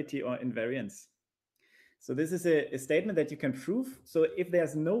causality or invariance. So this is a statement that you can prove. So if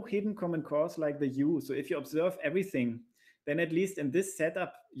there's no hidden common cause like the U, so if you observe everything, then at least in this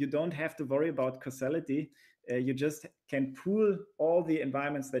setup, you don't have to worry about causality. You just can pool all the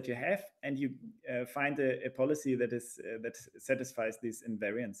environments that you have, and you find a policy that satisfies this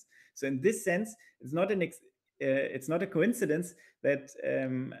invariance. So in this sense, it's not it's not a coincidence that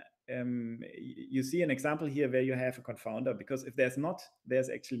you see an example here where you have a confounder, because if there's not, there's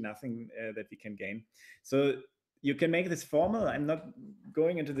actually nothing that we can gain. So you can make this formal. I'm not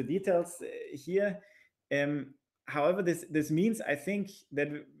going into the details here. However, this means, I think, that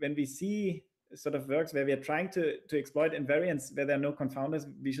when we see sort of works where we are trying to exploit invariance where there are no confounders,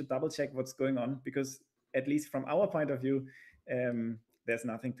 we should double check what's going on, because at least from our point of view, there's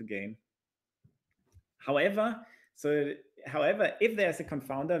nothing to gain. However, if there's a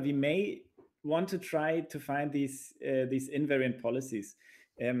confounder, we may want to try to find these invariant policies,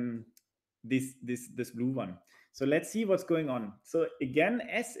 this blue one. So let's see what's going on. So again,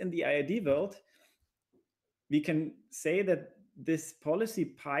 as in the IID world, we can say that this policy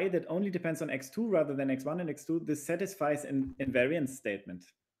pi that only depends on x2 rather than x1 and x2, this satisfies an invariance statement.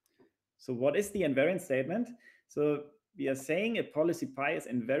 So what is the invariance statement? So we are saying a policy pi is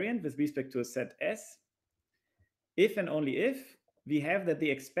invariant with respect to a set S if and only if we have that the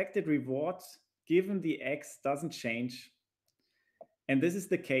expected reward given the x doesn't change. And this is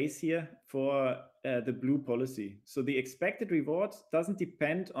the case here for the blue policy. So the expected reward doesn't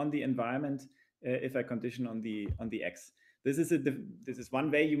depend on the environment if I condition on the x. This is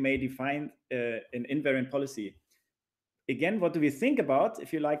one way you may define an invariant policy. Again, what do we think about?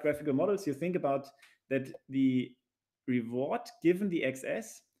 If you like graphical models, you think about that the reward given the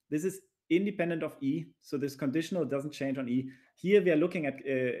xs, this is independent of E. So this conditional doesn't change on E. Here we are looking at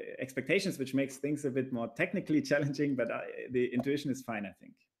expectations, which makes things a bit more technically challenging, but the intuition is fine, I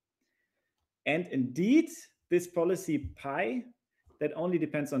think. And indeed, this policy pi that only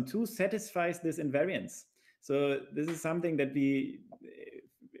depends on 2 satisfies this invariance. So this is something that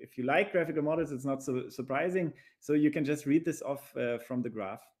if you like graphical models, it's not so surprising. So you can just read this off from the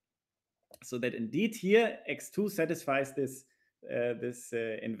graph. So that indeed here, x2 satisfies this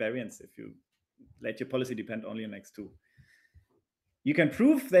invariance if you let your policy depend only on x2. You can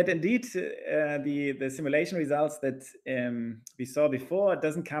prove that indeed the simulation results that we saw before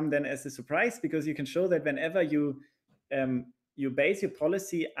doesn't come then as a surprise, because you can show that whenever you base your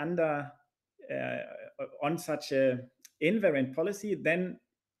policy on such a invariant policy, then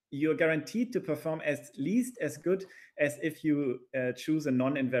you're guaranteed to perform at least as good as if you choose a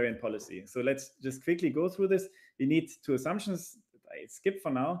non-invariant policy. So let's just quickly go through this. We need 2 assumptions I skip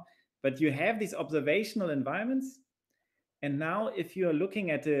for now, but you have these observational environments. And now if you're looking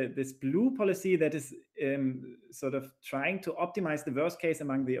at this blue policy that is sort of trying to optimize the worst case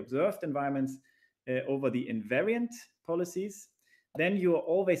among the observed environments over the invariant policies, then you're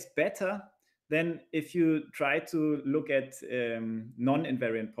always better than if you try to look at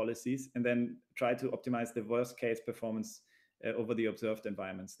non-invariant policies and then try to optimize the worst case performance over the observed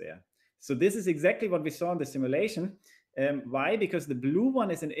environments there. So this is exactly what we saw in the simulation. Why? Because the blue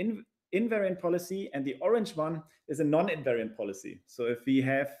one is an invariant policy and the orange one is a non-invariant policy. So if we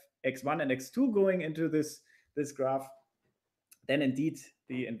have x1 and x2 going into this graph, then indeed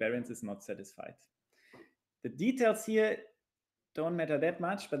the invariance is not satisfied. The details here don't matter that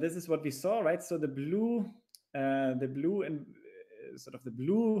much, but this is what we saw, right? So the blue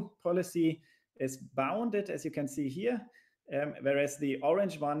policy is bounded, as you can see here, whereas the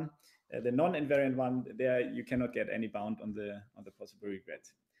orange one, the non-invariant one, there you cannot get any bound on the possible regret.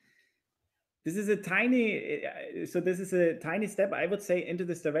 This is a tiny step, I would say, into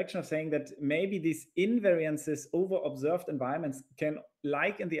this direction of saying that maybe these invariances over observed environments can,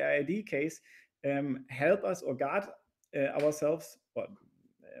 like in the IID case, help us or guard ourselves, or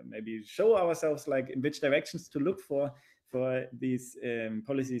maybe show ourselves like in which directions to look for these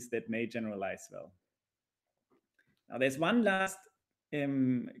policies that may generalize well. Now there's one last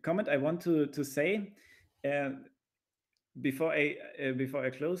comment I want to say before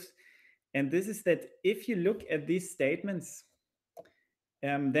I close, and this is that if you look at these statements,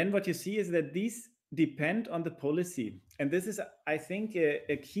 then what you see is that these depend on the policy, and this is, I think,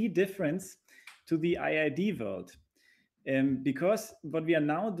 a key difference to the IID world. Because what we are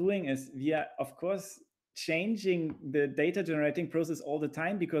now doing is we are, of course, changing the data generating process all the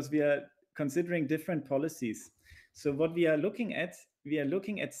time because we are considering different policies. So what we are looking at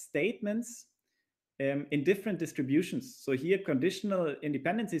statements in different distributions. So here conditional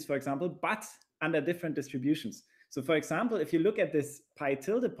independencies, for example, but under different distributions. So for example, if you look at this pi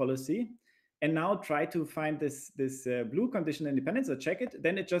tilde policy and now try to find this blue conditional independence or check it,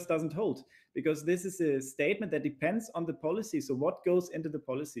 then it just doesn't hold, because this is a statement that depends on the policy. So what goes into the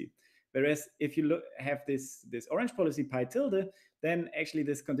policy? Whereas if you have this orange policy pi tilde, then actually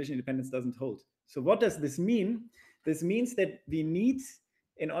this conditional independence doesn't hold. So what does this mean? This means that we need,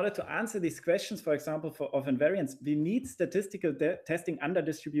 in order to answer these questions, for example, of invariance, we need statistical testing under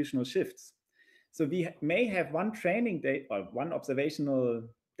distributional shifts. So we may have one training data or one observational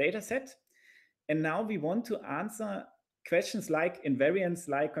data set, and now we want to answer questions like invariance,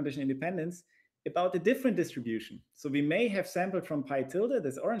 like condition independence, about a different distribution. So we may have sampled from pi tilde,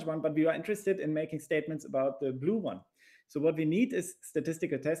 this orange one, but we are interested in making statements about the blue one. So what we need is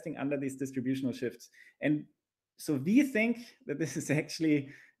statistical testing under these distributional shifts. And so we think that this is actually,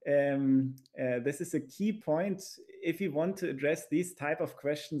 this is a key point if we want to address these type of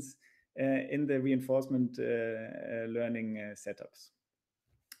questions in the reinforcement learning setups.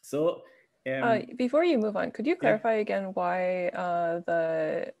 So before you move on, could you clarify again why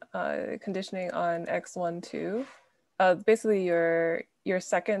the conditioning on x1, 2, basically your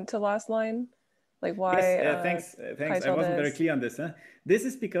second to last line, like why? Yes, thanks. I wasn't very clear on this. This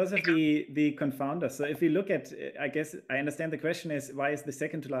is because of the confounder. So if we look at, I guess I understand the question is, why is the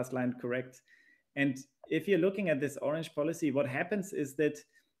second to last line correct? And if you're looking at this orange policy, what happens is that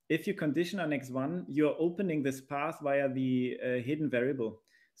if you condition on x1, you're opening this path via the hidden variable.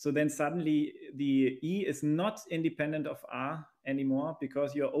 So then suddenly the E is not independent of R anymore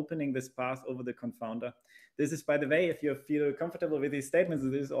because you're opening this path over the confounder. This is, by the way, if you feel comfortable with these statements,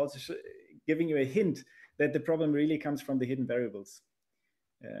 this is also giving you a hint that the problem really comes from the hidden variables.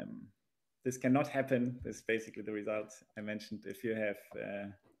 This cannot happen. This is basically the result I mentioned if you have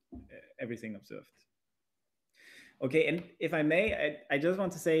everything observed. Okay, and if I may, I just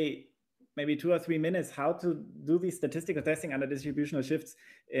want to say maybe 2 or 3 minutes how to do these statistical testing under distributional shifts.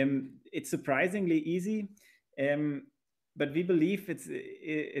 It's surprisingly easy, but we believe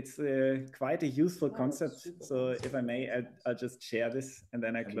it's quite a useful concept. So if I may, I'll just share this and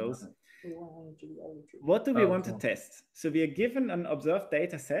then I close. What do we want to test? So we are given an observed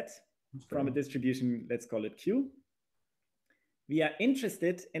data set from a distribution, let's call it Q. We are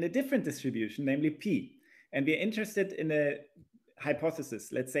interested in a different distribution, namely P. And we are interested in a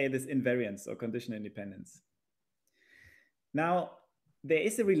hypothesis, let's say this invariance or condition independence. Now, there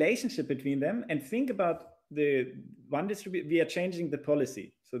is a relationship between them, and think about the one distribution, we are changing the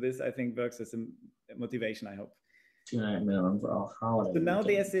policy. So this, I think, works as a motivation, I hope. So now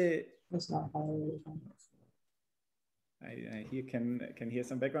there's a, I can hear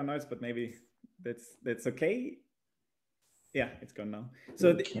some background noise, but maybe that's okay. Yeah, it's gone now.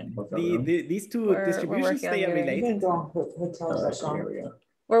 So these two distributions, they are related.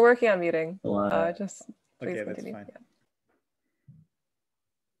 We're working on muting. Just please okay, continue. that's fine.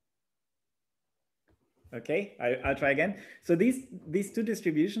 Yeah. Okay, I'll try again. So these two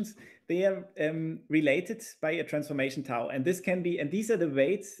distributions, they are related by a transformation tau, and this can be, and these are the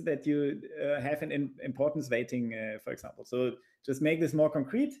weights that you have in importance weighting, for example. So just make this more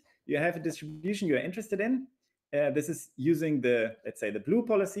concrete. You have a distribution you're interested in. This is using the, let's say, the blue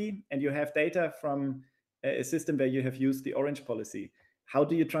policy, and you have data from a system where you have used the orange policy. How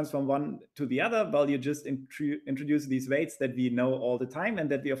do you transform one to the other? Well, you just introduce these weights that we know all the time and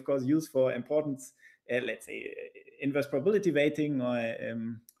that we, of course, use for importance, let's say, inverse probability weighting or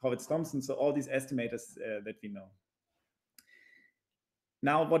Horwitz-Thompson, so all these estimators that we know.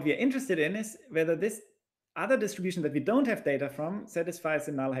 Now, what we are interested in is whether this other distribution that we don't have data from satisfies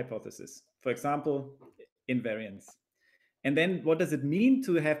the null hypothesis. For example, invariance. And then what does it mean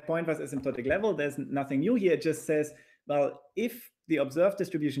to have pointwise asymptotic level? There's nothing new here. It just says, well, if the observed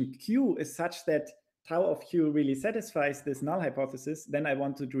distribution Q is such that tau of Q really satisfies this null hypothesis, then I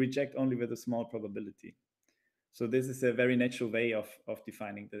want to reject only with a small probability. So this is a very natural way of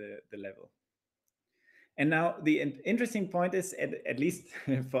defining the level. And now the interesting point is, at least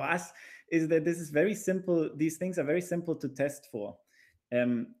for us, is that this is very simple. These things are very simple to test for.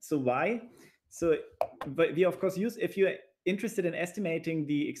 So why? So, but we of course use, if you're interested in estimating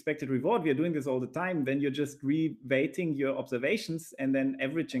the expected reward, we are doing this all the time, then you're just re-weighting your observations and then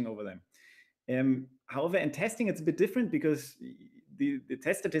averaging over them. However, in testing, it's a bit different because the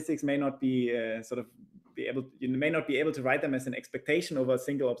test statistics may not be you may not be able to write them as an expectation over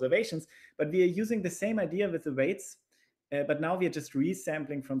single observations, but we are using the same idea with the weights, but now we are just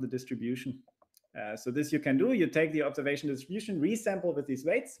resampling from the distribution. So this you can do, you take the observation distribution, resample with these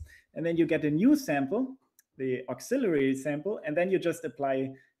weights, and then you get a new sample, the auxiliary sample, and then you just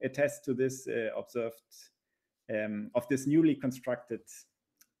apply a test to this observed, of this newly constructed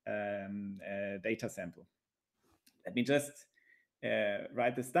data sample. Let me just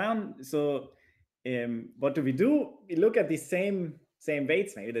write this down. So what do? We look at these same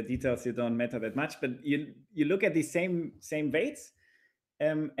weights. Maybe the details you don't matter that much, but you look at these same weights,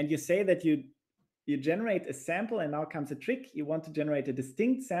 and you say that you generate a sample, and now comes a trick. You want to generate a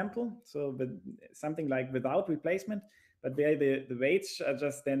distinct sample, so with something like without replacement, but there the weights are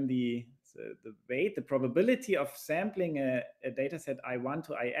just then the weight, the probability of sampling a data set I1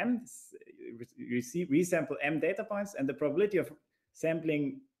 to IM. resample m data points, and the probability of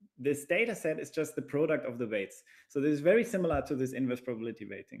sampling this data set is just the product of the weights. So this is very similar to this inverse probability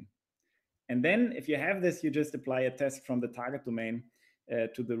weighting. And then if you have this, you just apply a test from the target domain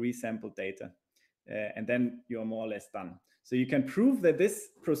to the resampled data. And then you're more or less done. So you can prove that this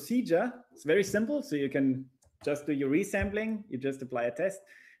procedure is very simple. So you can just do your resampling, you just apply a test.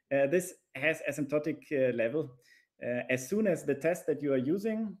 This has asymptotic level. As soon as the test that you are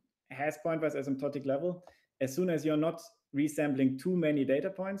using has pointwise asymptotic level, as soon as you're not resampling too many data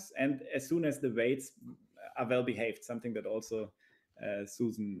points, and as soon as the weights are well behaved, something that also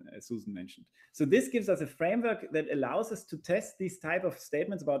Susan mentioned. So this gives us a framework that allows us to test these type of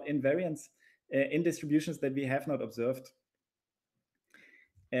statements about invariance in distributions that we have not observed.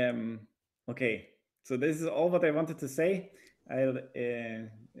 Okay, so this is all what I wanted to say.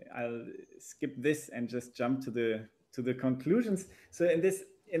 I'll skip this and just jump to the conclusions. So in this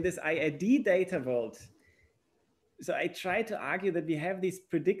IID data vault, so I try to argue that we have these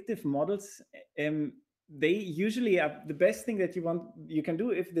predictive models. They usually are the best thing that you can do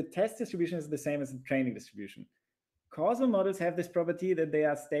if the test distribution is the same as the training distribution. Causal models have this property that they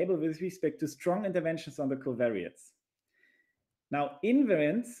are stable with respect to strong interventions on the covariates. Now,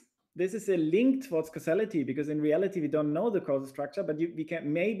 invariance, this is a link towards causality, because in reality, we don't know the causal structure, but we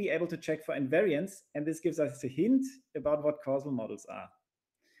may be able to check for invariance, and this gives us a hint about what causal models are.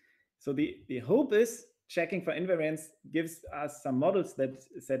 So the hope is checking for invariance gives us some models that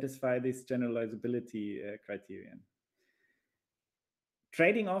satisfy this generalizability criterion.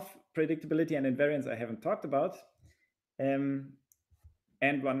 Trading off predictability and invariance I haven't talked about. And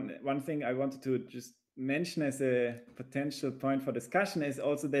one thing I wanted to just mention as a potential point for discussion is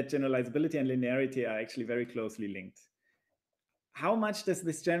also that generalizability and linearity are actually very closely linked. How much does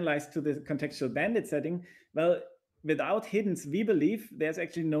this generalize to the contextual bandit setting? Well, without hiddens, we believe there's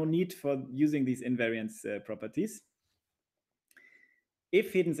actually no need for using these invariance properties.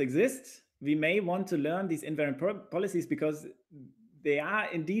 If hiddens exist, we may want to learn these invariant policies, because they are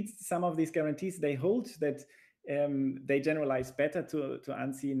indeed some of these guarantees they hold that they generalize better to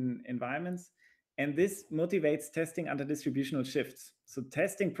unseen environments. And this motivates testing under distributional shifts. So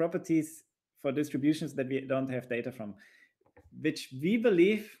testing properties for distributions that we don't have data from, which we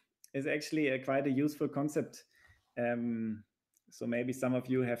believe is actually quite a useful concept. So maybe some of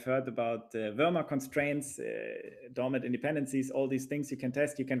you have heard about Verma constraints, dormant independencies, all these things you can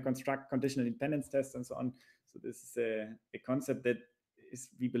test. You can construct conditional independence tests and so on. So this is a concept that is,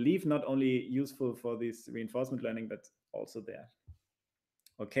 we believe, not only useful for this reinforcement learning, but also there.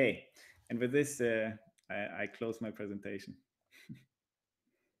 Okay, and with this, I close my presentation.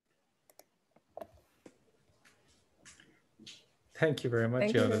 Thank you very much,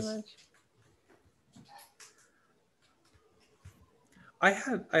 Thank Jonas. you very much. I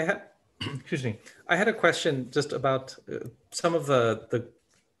had, excuse me. I had a question just about some of the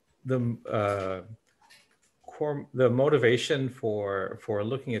motivation for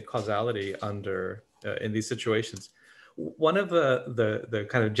looking at causality under in these situations. One of the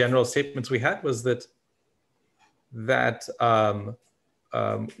kind of general statements we had was that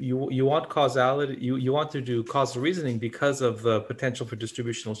you want causality, you want to do causal reasoning because of the potential for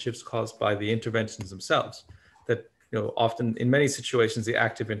distributional shifts caused by the interventions themselves. That, you know, often in many situations the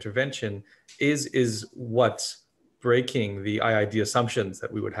active intervention is what's breaking the IID assumptions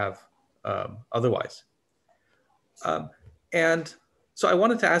that we would have otherwise. And so I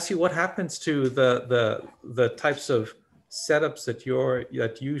wanted to ask you what happens to the types of setups that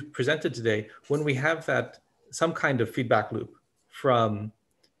you presented today when we have that some kind of feedback loop from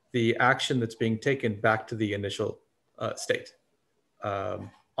the action that's being taken back to the initial state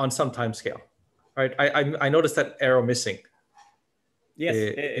on some time scale. Right? I noticed that arrow missing. Yes,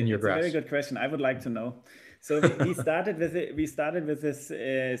 in your graph. It's a very good question. I would like to know. So we started with this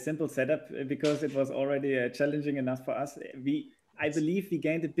simple setup because it was already challenging enough for us. I believe we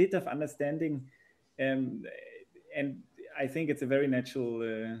gained a bit of understanding, and I think it's a very natural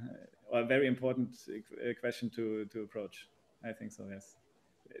or very important question to approach. I think so, yes.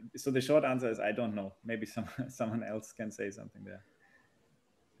 So the short answer is I don't know. Maybe someone else can say something there.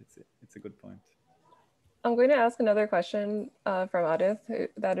 It's a good point. I'm going to ask another question from Adith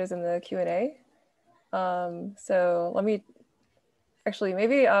that is in the Q&A. So let me, actually,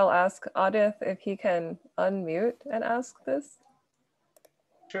 maybe I'll ask Adith if he can unmute and ask this.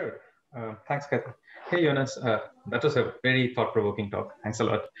 Sure. Thanks, Kathy. Hey, Jonas. That was a very thought-provoking talk. Thanks a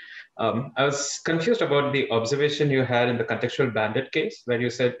lot. I was confused about the observation you had in the contextual bandit case, where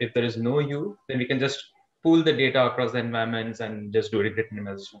you said if there is no U, then we can just pool the data across the environments and just do regret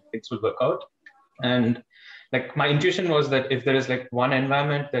minimization. Things will work out. And like my intuition was that if there is like one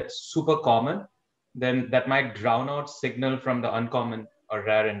environment that's super common, then that might drown out signal from the uncommon or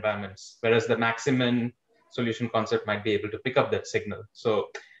rare environments, whereas the maximum solution concept might be able to pick up that signal. So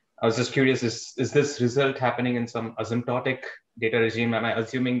I was just curious, is this result happening in some asymptotic data regime? Am I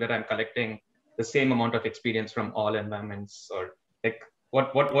assuming that I'm collecting the same amount of experience from all environments, or like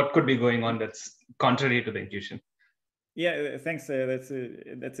what could be going on that's contrary to the intuition? Yeah, thanks.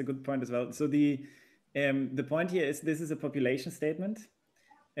 That's a good point as well. So the point here is this is a population statement.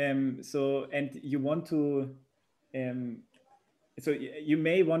 So and you want to so you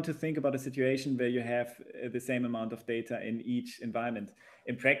may want to think about a situation where you have the same amount of data in each environment.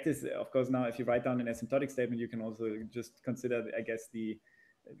 In practice, of course, now if you write down an asymptotic statement, you can also just consider, I guess, the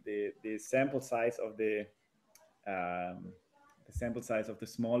sample size of the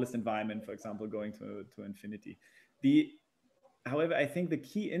smallest environment, for example, going to infinity. However, I think the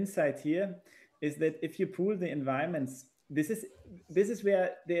key insight here is that if you pool the environments, this is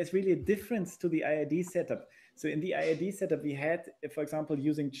where there's really a difference to the IID setup. So in the IID setup, we had, for example,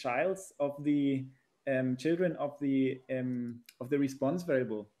 using childs of the children of the response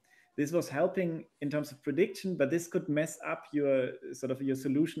variable. This was helping in terms of prediction, but this could mess up your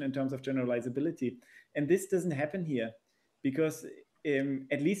solution in terms of generalizability. And this doesn't happen here because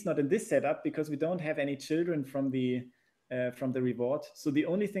at least not in this setup, because we don't have any children from the reward. So the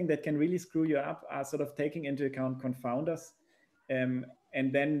only thing that can really screw you up are sort of taking into account confounders. And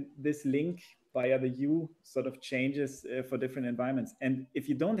then this link via the U sort of changes for different environments. And if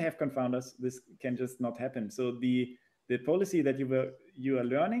you don't have confounders, this can just not happen. So the policy that you are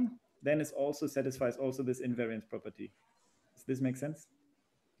learning then is also satisfies also this invariance property. Does this make sense?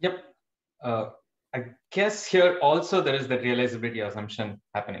 Yep. I guess here also there is the realizability assumption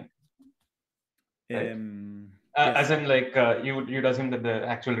happening. Right? Yes. As in, like you would assume that the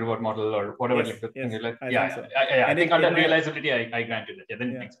actual reward model or whatever, yes, like the thing is like, I think under realizability, I granted it. Yeah, then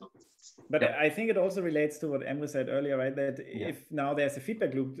it makes perfect sense. But I think it also relates to what Emre said earlier, right? That if now there's a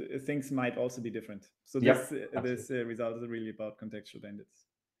feedback loop, things might also be different. So this result is really about contextual bandits.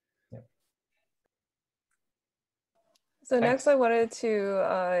 So next I wanted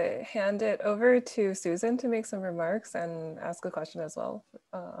to hand it over to Susan to make some remarks and ask a question as well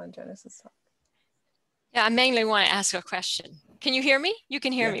on Genesis talk. Yeah, I mainly want to ask a question. Can you hear me? You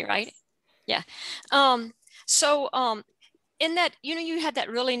can hear me, right? Yeah. In that, you had that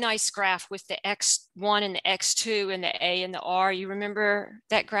really nice graph with the X1 and the X2 and the A and the R. You remember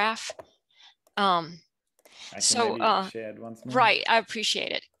that graph? I can maybe share it once more. Right, I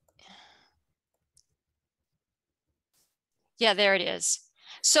appreciate it. Yeah, there it is.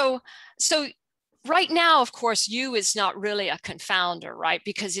 So right now, of course, U is not really a confounder, right?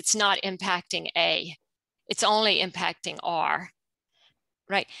 Because it's not impacting A. It's only impacting R,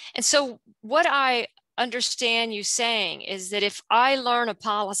 right? And so what I understand you saying is that if I learn a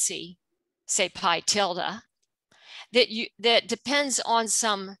policy, say pi tilde, that depends on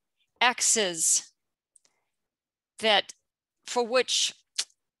some X's for which,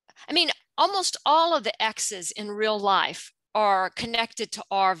 I mean, almost all of the X's in real life are connected to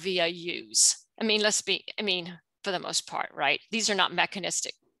R via U's. I mean, for the most part, right? These are not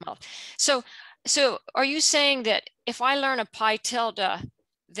mechanistic. So are you saying that if I learn a pi tilde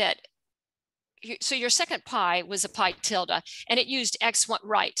so your second pi was a pi tilde and it used X1,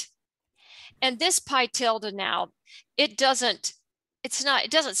 right? And this pi tilde now, it doesn't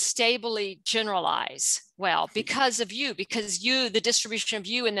stably generalize well because of U, the distribution of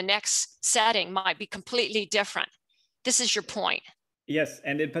U in the next setting might be completely different. This is your point. Yes,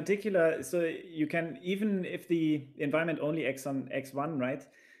 and in particular, so you can, even if the environment only acts on X1, right?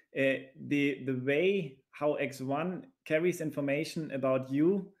 The way how X1 carries information about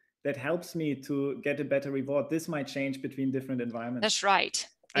U that helps me to get a better reward, this might change between different environments. That's right.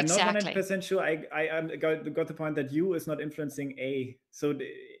 Exactly. I'm not 100% sure. I got the point that U is not influencing A. So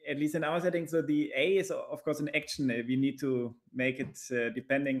at least in our setting, so the A is of course an action. We need to make it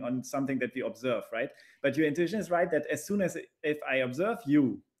depending on something that we observe, right? But your intuition is right that as soon as if I observe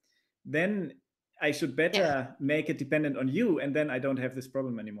U, then I should better make it dependent on U, and then I don't have this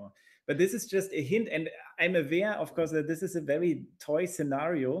problem anymore. But this is just a hint, and I'm aware, of course, that this is a very toy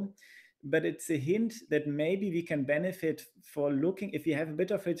scenario, but it's a hint that maybe we can benefit for looking, if we have a bit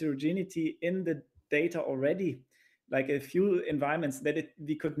of heterogeneity in the data already, like a few environments, that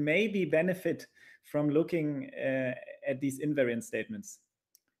we could maybe benefit from looking at these invariant statements,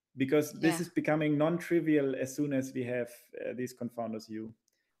 because this is becoming non-trivial as soon as we have these confounders U.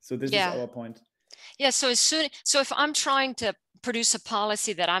 So this is our point. Yeah, so if I'm trying to produce a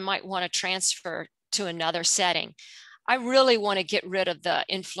policy that I might want to transfer to another setting, I really want to get rid of the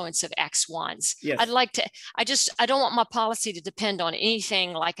influence of X1s. Yes. I'd like to, I don't want my policy to depend on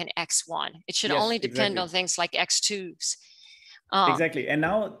anything like an X1. It should only depend on things like X2s. Exactly. And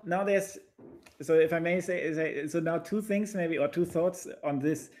now there's, so if I may say, so now two things maybe, or two thoughts on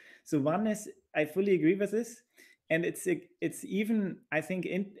this. So one is, I fully agree with this. And it's even, I think,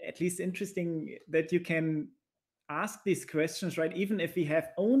 at least interesting that you can ask these questions, right? Even if we have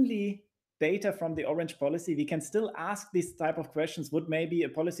only data from the orange policy, we can still ask these type of questions. Would maybe a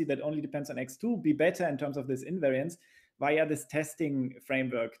policy that only depends on X2 be better in terms of this invariance via this testing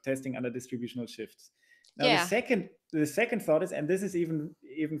framework, testing under distributional shifts? Now, the second thought is, and this is even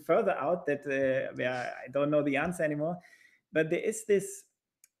further out, that where I don't know the answer anymore, but there is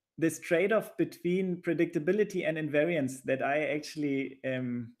this trade-off between predictability and invariance that I actually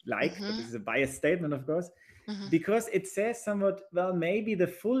like. But this is a biased statement, of course, because it says somewhat, well, maybe the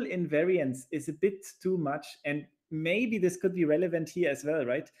full invariance is a bit too much, and maybe this could be relevant here as well,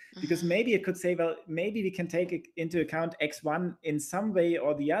 right? Because maybe it could say, well, maybe we can take into account X1 in some way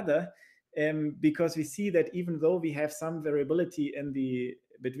or the other, because we see that even though we have some variability in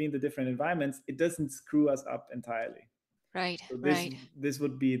between the different environments, it doesn't screw us up entirely. Right, so right. This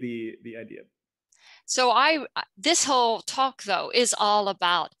would be the idea. So this whole talk though is all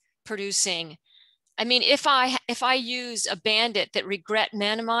about producing. I mean, if I use a bandit that regret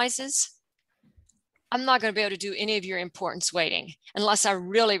minimizes, I'm not going to be able to do any of your importance weighting unless I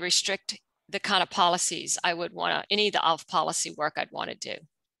really restrict the kind of policies I would want to, any of the of policy work I'd want to do.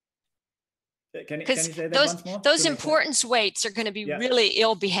 Can you say that once more? Those importance weights are going to be really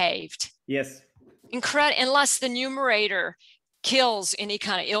ill-behaved. Yes. Unless the numerator kills any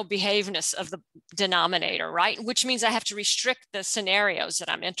kind of ill-behavedness of the denominator, right? Which means I have to restrict the scenarios that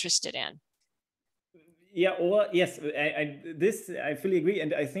I'm interested in. Yeah, or yes, I fully agree.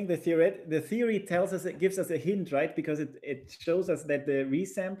 And I think the theory tells us, it gives us a hint, right? Because it shows us that the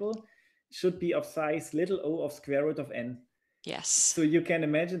resample should be of size little o of square root of n. Yes. So you can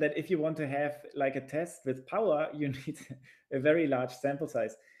imagine that if you want to have like a test with power, you need a very large sample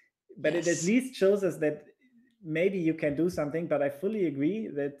size. But it at least shows us that maybe you can do something. But I fully agree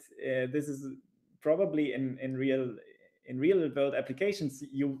that this is probably in real world applications,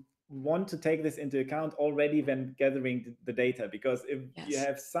 you want to take this into account already when gathering the data, because if you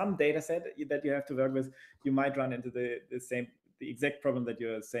have some data set that you have to work with, you might run into the exact problem that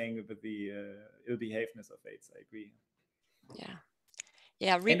you're saying with the ill-behavedness of weights. I agree. Yeah.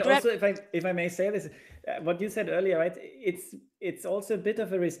 And also, if I may say this, what you said earlier, right? It's also a bit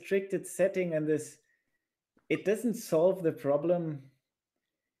of a restricted setting, and this, it doesn't solve the problem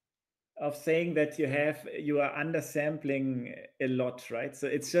of saying that you are undersampling a lot, right? So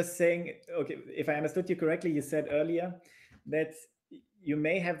it's just saying, okay, if I understood you correctly, you said earlier that you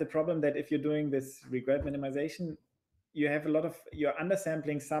may have the problem that if you're doing this regret minimization, you're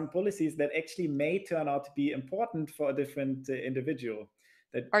undersampling some policies that actually may turn out to be important for a different individual.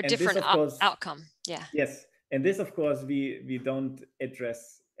 Or different outcome, yeah. Yes, and this, of course, we don't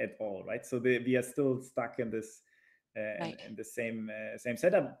address at all, right? So we are still stuck in this in the same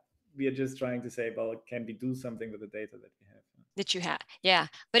setup. We are just trying to say, well, can we do something with the data that we have? That you have, yeah.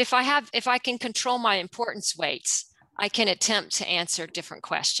 But if I can control my importance weights, I can attempt to answer different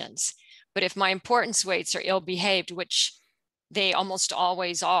questions. But if my importance weights are ill-behaved, which they almost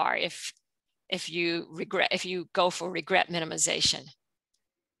always are, if you go for regret minimization.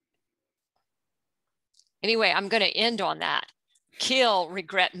 Anyway, I'm going to end on that. Kill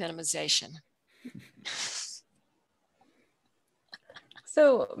regret minimization.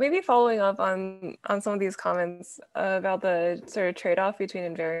 So maybe following up on some of these comments about the sort of trade-off between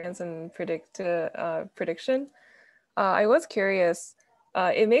invariance and prediction, I was curious.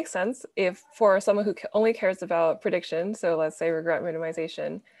 It makes sense if for someone who only cares about prediction, so let's say regret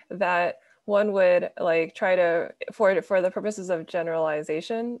minimization, that one would like try to, for the purposes of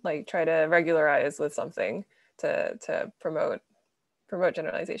generalization, like try to regularize with something to promote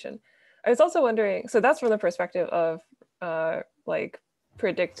generalization. I was also wondering, so that's from the perspective of like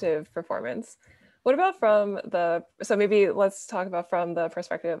predictive performance. What about so maybe let's talk about from the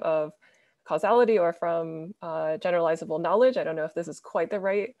perspective of causality or from generalizable knowledge. I don't know if this is quite the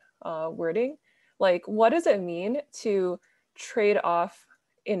right wording. Like, what does it mean to trade off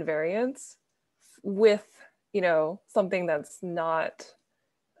invariance with, something that's not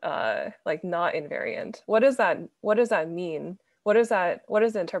like not invariant? What does that mean? What is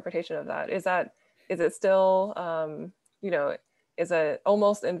the interpretation of that? Is it still, is an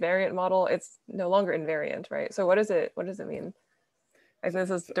almost invariant model? It's no longer invariant, right? So what does it mean? I think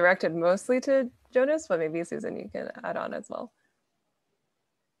this is directed mostly to Jonas, but maybe Susan, you can add on as well.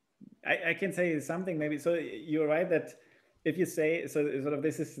 I can say something maybe. So you're right that if you say, so sort of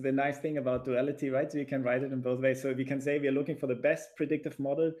this is the nice thing about duality, right? So you can write it in both ways. So we can say we are looking for the best predictive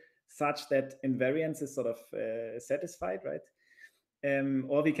model such that invariance is sort of satisfied, right?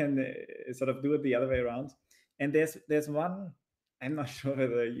 Or we can sort of do it the other way around. And there's one, I'm not sure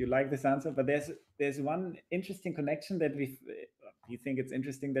whether you like this answer, but there's one interesting connection that we think it's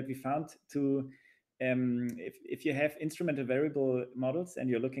interesting that we found to if you have instrumental variable models and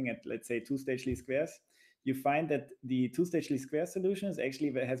you're looking at, let's say, two-stage least squares, you find that the two-stage least square solution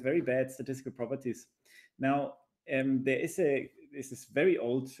actually has very bad statistical properties. Now, this is very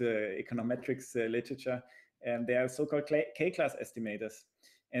old econometrics literature, and they are so-called K-class estimators.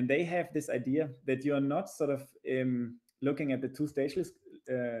 And they have this idea that you're not sort of looking at the two-stage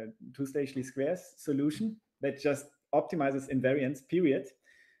least squares solution that just optimizes invariance, period.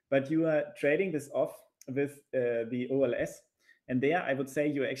 But you are trading this off with the OLS. And there, I would say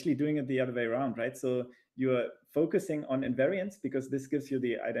you're actually doing it the other way around, right? So you're focusing on invariance because this gives you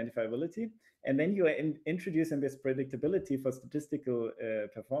the identifiability. And then you are introducing this predictability for statistical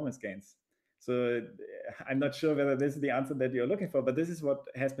performance gains. So I'm not sure whether this is the answer that you're looking for, but this is what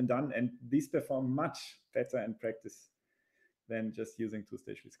has been done. And these perform much better in practice than just using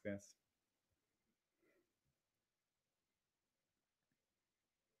two-stage least squares.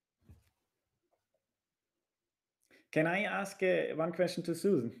 Can I ask one question to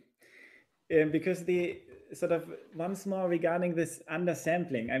Susan? Because the sort of once more regarding this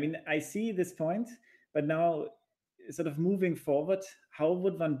undersampling, I mean, I see this point, but now sort of moving forward, how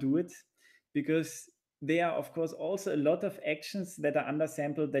would one do it? Because there are, of course, also a lot of actions that are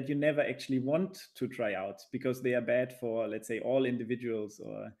undersampled that you never actually want to try out because they are bad for, let's say, all individuals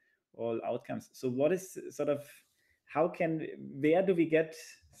or all outcomes. So what is sort of, where do we get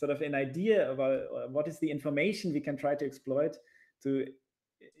sort of an idea about what is the information we can try to exploit to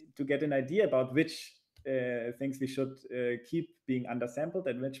get an idea about which things we should keep being undersampled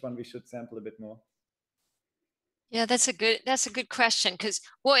and which one we should sample a bit more? Yeah, that's a good question, because,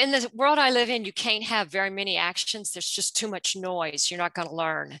 well, in the world I live in, you can't have very many actions. There's just too much noise. You're not going to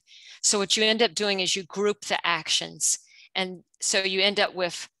learn. So what you end up doing is you group the actions. And so you end up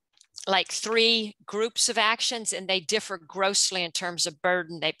with like 3 groups of actions, and they differ grossly in terms of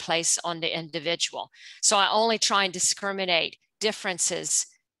burden they place on the individual. So I only try and discriminate differences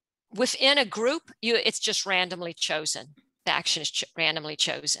within a group. It's just randomly chosen. The action is randomly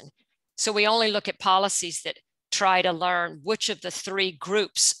chosen. So we only look at policies that try to learn which of the 3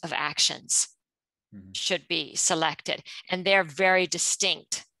 groups of actions should be selected. And they're very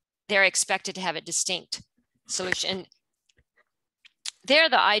distinct. They're expected to have a distinct solution. And there,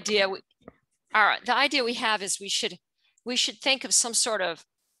 the idea we have is we should think of some sort of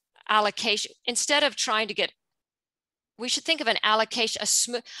allocation. Instead of trying to get, we should think of an allocation,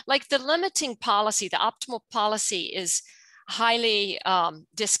 like the limiting policy, the optimal policy is highly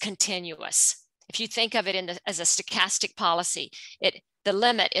discontinuous. If you think of it as a stochastic policy, the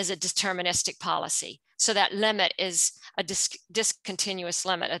limit is a deterministic policy. So that limit is a discontinuous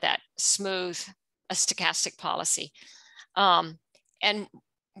limit of that smooth, a stochastic policy. And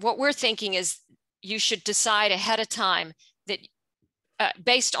what we're thinking is you should decide ahead of time that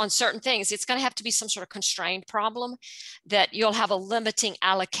based on certain things, it's going to have to be some sort of constrained problem that you'll have a limiting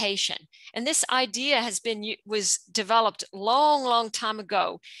allocation. And this idea was developed long time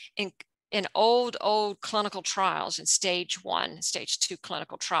ago in old clinical trials, in stage 1, stage 2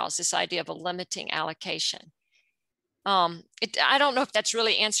 clinical trials, this idea of a limiting allocation. I don't know if that's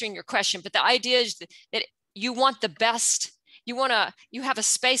really answering your question, but the idea is that you want the best. You have a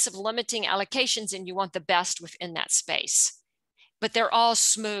space of limiting allocations, and you want the best within that space. But they're all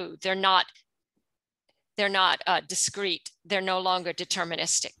smooth. They're not discrete. They're no longer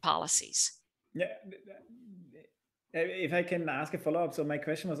deterministic policies. Yeah. If I can ask a follow-up, so my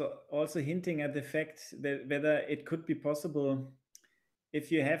question was also hinting at the fact that whether it could be possible,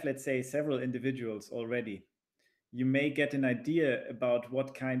 if you have, let's say, several individuals already, you may get an idea about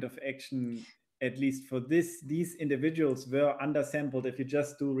what kind of action, at least for these individuals, were undersampled if you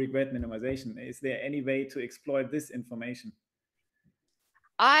just do regret minimization. Is there any way to exploit this information?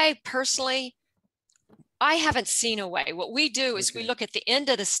 I haven't seen a way. What we do is we look at the end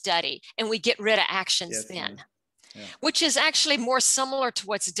of the study and we get rid of actions then. Yeah. Which is actually more similar to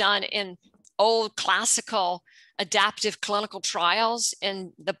what's done in old classical adaptive clinical trials.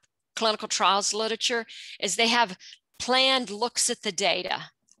 In the clinical trials literature, is they have planned looks at the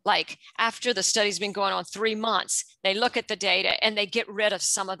data. Like after the study's been going on 3 months, they look at the data and they get rid of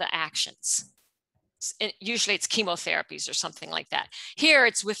some of the actions. Usually it's chemotherapies or something like that. Here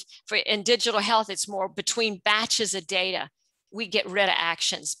it's in digital health, it's more between batches of data. we get rid of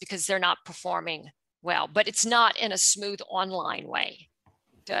actions because they're not performing well, but it's not in a smooth online way.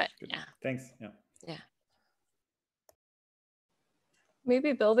 Yeah. Thanks. Yeah. Yeah.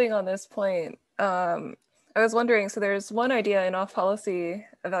 Maybe building on this point, I was wondering, so there's one idea in off-policy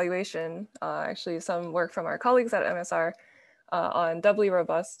evaluation, actually some work from our colleagues at MSR on doubly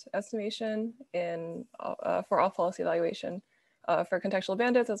robust estimation in for off-policy evaluation for contextual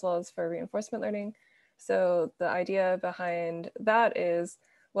bandits as well as for reinforcement learning. So the idea behind that is,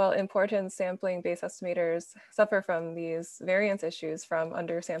 well, importance sampling-based estimators suffer from these variance issues from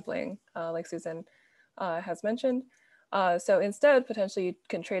undersampling, like Susan has mentioned. So instead, potentially you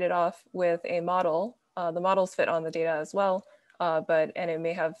can trade it off with a model. The models fit on the data as well, and it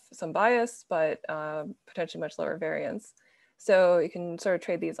may have some bias, but potentially much lower variance. So you can sort of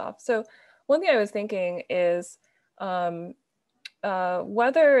trade these off. So one thing I was thinking is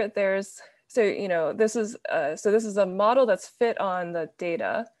whether there's, so you know, this is a model that's fit on the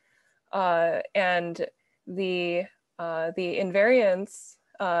data, and the invariance.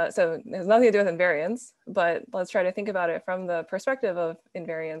 So it has nothing to do with invariance, but let's try to think about it from the perspective of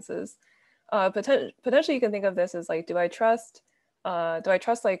invariances. Potentially you can think of this as like, do I trust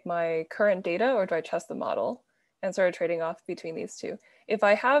like my current data, or do I trust the model? And sort of trading off between these two. If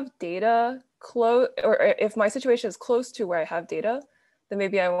I have data close, or if my situation is close to where I have data, then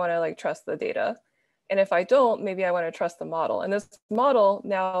maybe I want to like trust the data. And if I don't, maybe I want to trust the model. And this model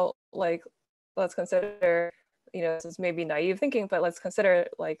now, like, let's consider, you know, this is maybe naive thinking, but let's consider,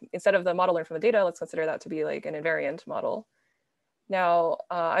 like, instead of the model learned from the data, let's consider that to be like an invariant model. Now,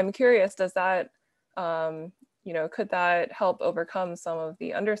 I'm curious, does that, you know, could that help overcome some of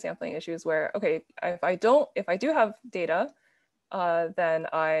the undersampling issues where, okay, if I do have data, then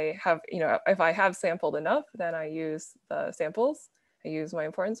I have, you know, if I have sampled enough, then I use the samples, I use my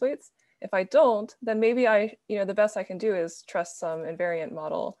importance weights. If I don't, then maybe you know, the best I can do is trust some invariant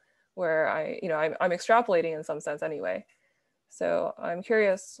model where I'm extrapolating in some sense anyway. So I'm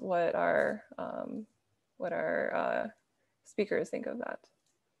curious what our speakers think of that.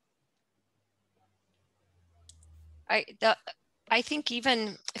 I think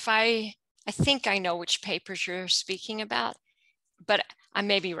even if I think I know which papers you're speaking about, but I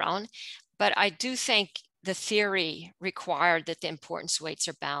may be wrong, but I do think the theory required that the importance weights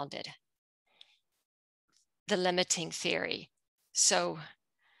are bounded, the limiting theory. So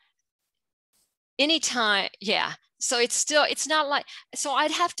anytime, yeah. So it's not like, so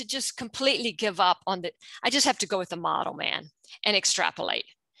I'd have to just completely give up on I just have to go with the model, man, and extrapolate.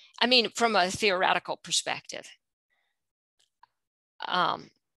 I mean, from a theoretical perspective.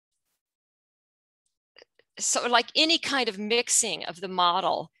 So like any kind of mixing of the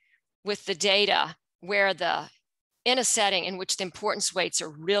model with the data where in a setting in which the importance weights are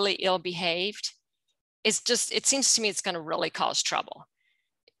really ill-behaved, it seems to me it's going to really cause trouble.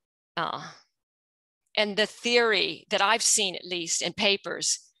 And the theory that I've seen, at least in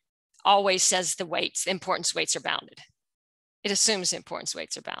papers, always says the importance weights are bounded. It assumes the importance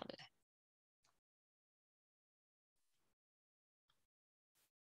weights are bounded.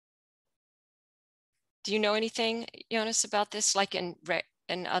 Do you know anything, Jonas, about this, like in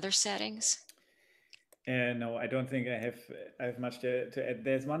other settings? No, I don't think I have much to add.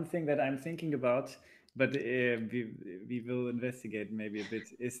 There's one thing that I'm thinking about, but we will investigate maybe a bit,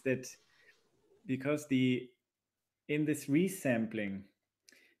 is that because in this resampling,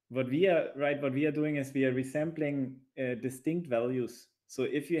 what we are doing is we are resampling distinct values. So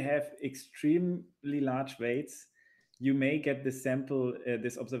if you have extremely large weights, you may get this sample,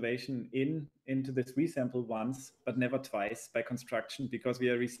 this observation into this resample once, but never twice by construction, because we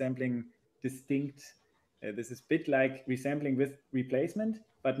are resampling distinct. This is a bit like resampling with replacement,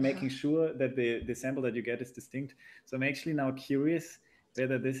 but making sure that the sample that you get is distinct. So I'm actually now curious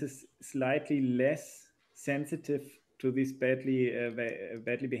whether this is slightly less sensitive to these badly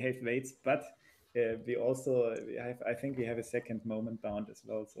behaved weights, but we also I think we have a second moment bound as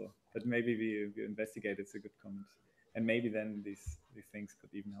well. So, but maybe we investigate. It's a good comment, and maybe then these things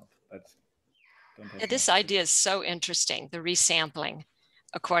could even help. But don't have this idea is so interesting. The resampling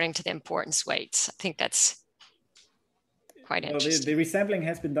according to the importance weights. I think that's quite interesting. The resampling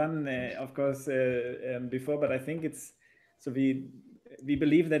has been done, of course, before, but I think it's so we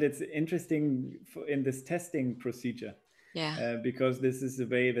believe that it's interesting in this testing procedure. Yeah. Because this is a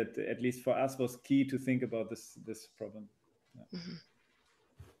way that, at least for us, was key to think about this problem. Yeah. Mm-hmm.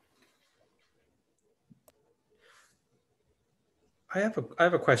 I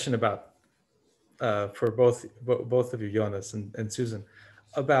have a question about for both of you, Jonas and Susan,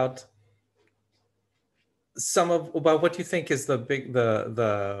 about about what you think is the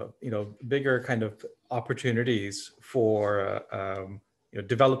bigger kind of opportunities for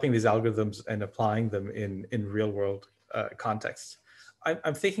developing these algorithms and applying them in real world contexts.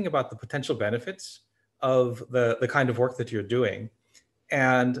 I'm thinking about the potential benefits of the kind of work that you're doing.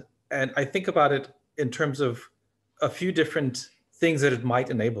 And I think about it in terms of a few different things that it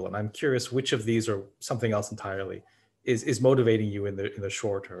might enable. And I'm curious which of these or something else entirely is motivating you in the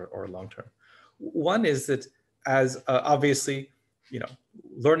short or long term. One is that as obviously,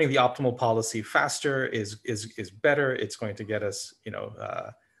 learning the optimal policy faster is better. It's going to get us,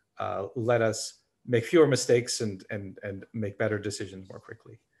 let us make fewer mistakes and make better decisions more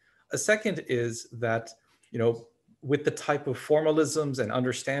quickly. A second is that, with the type of formalisms and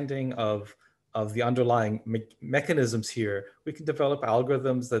understanding of the underlying mechanisms here, we can develop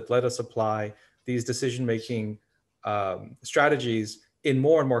algorithms that let us apply these decision-making strategies in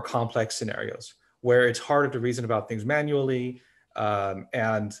more and more complex scenarios where it's harder to reason about things manually,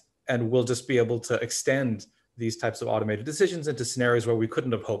 and we'll just be able to extend these types of automated decisions into scenarios where we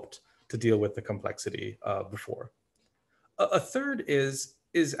couldn't have hoped to deal with the complexity before. A third is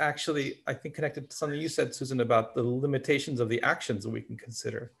actually, I think, connected to something you said, Susan, about the limitations of the actions that we can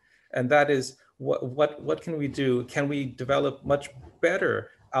consider. And that is, what can we do? Can we develop much better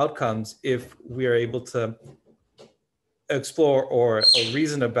outcomes if we are able to explore or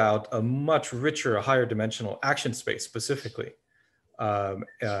reason about a much richer, higher dimensional action space specifically,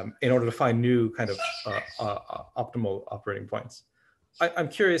 in order to find new kind of optimal operating points? I'm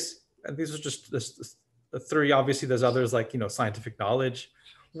curious, and these are just the three. Obviously, there's others like scientific knowledge.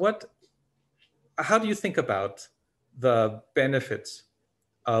 How do you think about the benefits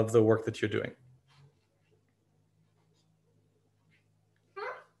of the work that you're doing?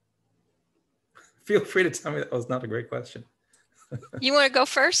 Feel free to tell me that was not a great question. You want to go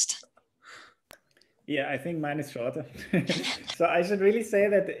first? Yeah, I think mine is shorter. So I should really say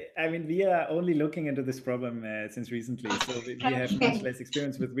that, we are only looking into this problem since recently. So we have much less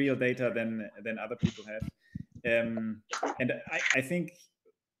experience with real data than other people have. And I think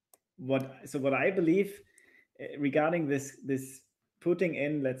what I believe regarding this putting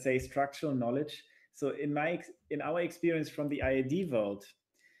in, let's say, structural knowledge. So in our experience from the IAD world,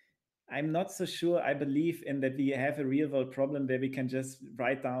 I'm not so sure I believe in that we have a real world problem where we can just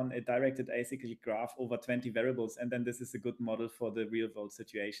write down a directed acyclic graph over 20 variables, and then this is a good model for the real world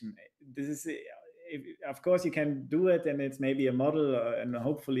situation. This is, of course, you can do it, and it's maybe a model and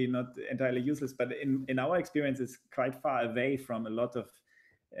hopefully not entirely useless, but in our experience, it's quite far away from a lot of,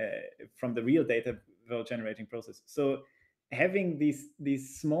 from the real data world generating process. So having these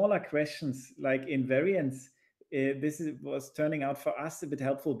smaller questions like invariance, this was turning out for us a bit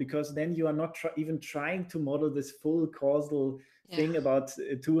helpful, because then you are not even trying to model this full causal thing about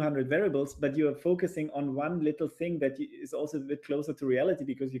 200 variables, but you are focusing on one little thing that is also a bit closer to reality,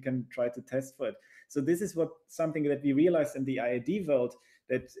 because you can try to test for it. So this is something that we realized in the IAD world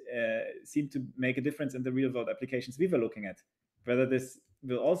that seemed to make a difference in the real world applications we were looking at. Whether this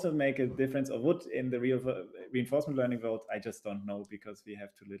will also make a difference or would in the real reinforcement learning world, I just don't know, because we have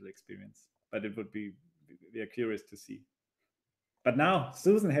too little experience. But it would be, we are curious to see. But now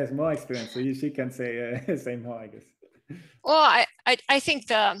Susan has more experience, so she can say more, I guess. Well, I think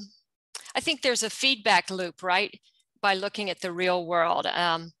there's a feedback loop, right? By looking at the real world,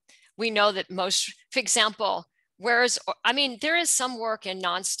 we know that for example, there is some work in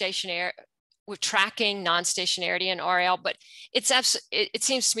non-stationary with tracking non-stationarity in RL, but it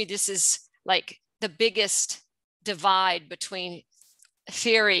seems to me this is like the biggest divide between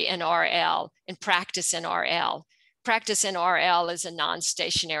theory in RL and practice in RL. Practice in RL is a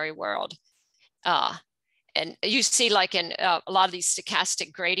non-stationary world. And you see, like in a lot of these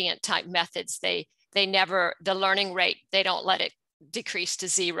stochastic gradient type methods, the learning rate, they don't let it decrease to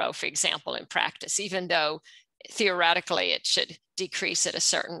 0, for example, in practice, even though theoretically it should decrease at a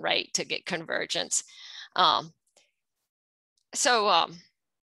certain rate to get convergence. There's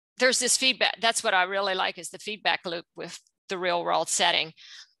this feedback. That's what I really like, is the feedback loop with the real world setting.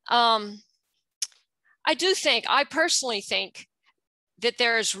 I personally think that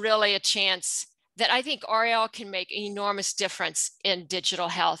there is really a chance that I think RL can make an enormous difference in digital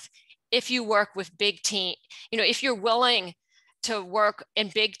health if you work with big team. If you're willing to work in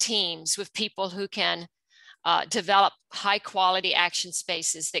big teams with people who can develop high quality action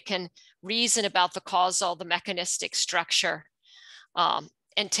spaces that can reason about the causal, the mechanistic structure,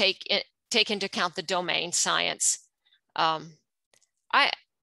 and take into account the domain science. I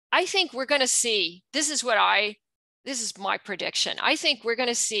think we're going to see, this is what I this is my prediction. I think we're going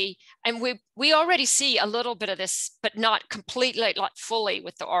to see, and we already see a little bit of this, but not completely, not fully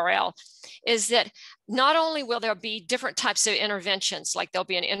with the RL, is that not only will there be different types of interventions, like there'll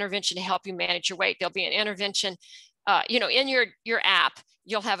be an intervention to help you manage your weight, there'll be an intervention, you know, in your app,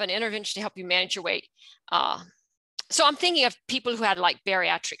 you'll have an intervention to help you manage your weight. So I'm thinking of people who had like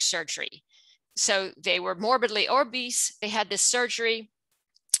bariatric surgery. So they were morbidly obese, they had this surgery.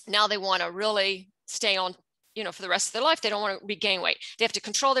 Now they want to really stay on, you know, for the rest of their life. They don't want to regain weight. They have to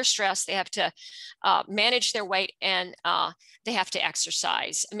control their stress. They have to manage their weight, and they have to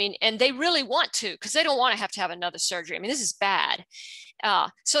exercise. I mean, and they really want to, because they don't want to have another surgery. I mean, this is bad.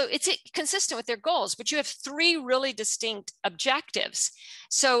 So it's consistent with their goals, but you have 3 really distinct objectives.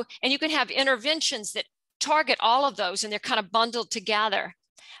 So, and you can have interventions that target all of those, and they're kind of bundled together.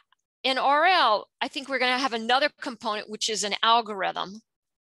 In RL, I think we're going to have another component, which is an algorithm,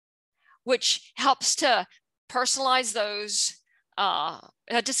 which helps to personalize those,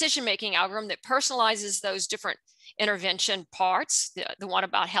 a decision-making algorithm that personalizes those different intervention parts, the one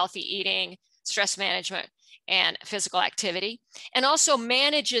about healthy eating, stress management, and physical activity, and also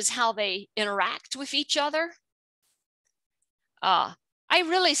manages how they interact with each other. I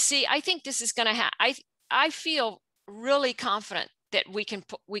think this is going to happen. I feel really confident that we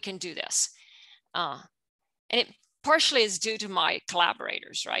can do this. And it partially is due to my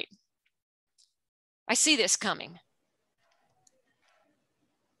collaborators, right? I see this coming.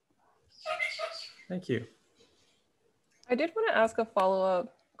 Thank you. I did want to ask a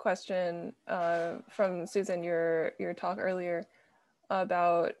follow-up question from Susan, your talk earlier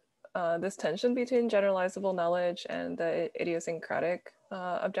about this tension between generalizable knowledge and the idiosyncratic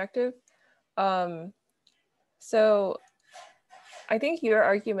objective. So I think your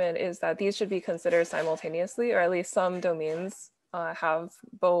argument is that these should be considered simultaneously, or at least some domains have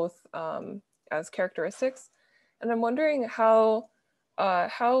both as characteristics. And I'm wondering how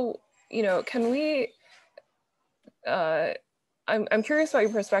you know, can we, I'm curious about your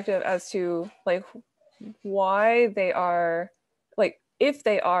perspective as to like why they are, like if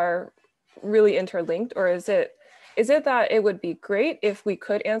they are really interlinked, or is it that it would be great if we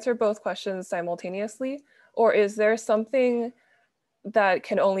could answer both questions simultaneously, or is there something that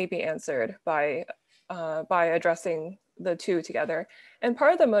can only be answered by addressing the two together? And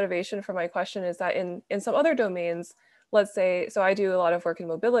part of the motivation for my question is that in some other domains, let's say, so I do a lot of work in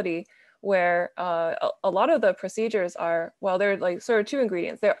mobility, where a lot of the procedures are, well, they're like sort of 2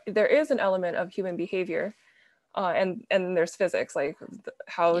 ingredients. There is an element of human behavior, and there's physics, like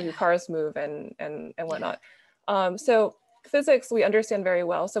how your cars move and whatnot. So physics we understand very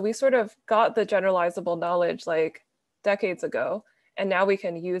well. So we sort of got the generalizable knowledge like decades ago, and now we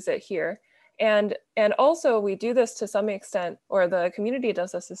can use it here. And also we do this to some extent, or the community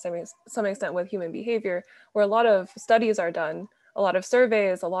does this to some extent with human behavior, where a lot of studies are done, a lot of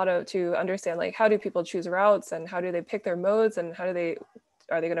surveys, to understand like how do people choose routes, and how do they pick their modes, and are they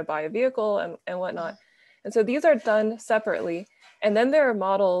going to buy a vehicle and whatnot. And so these are done separately. And then there are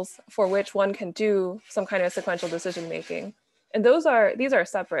models for which one can do some kind of sequential decision making. And these are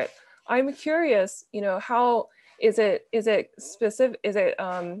separate. I'm curious, you know, how is it specific?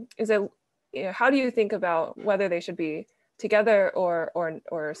 You know, how do you think about whether they should be together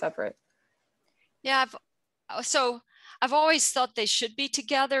or separate? Yeah, I've always thought they should be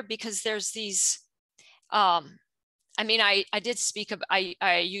together, because there's these, I mean, I did speak of,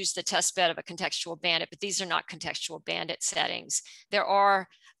 I used the test bed of a contextual bandit, but these are not contextual bandit settings. There are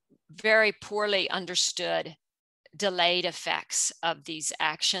very poorly understood delayed effects of these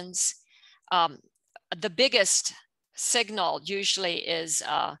actions. The biggest signal usually is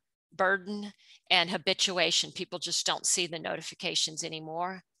burden and habituation. People just don't see the notifications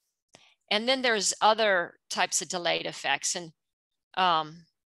anymore. And then there's other types of delayed effects. And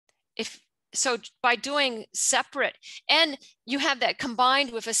so by doing separate, and you have that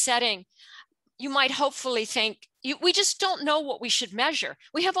combined with a setting, you might hopefully think, we just don't know what we should measure.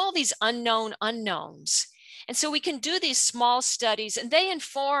 We have all these unknown unknowns. And so we can do these small studies, and they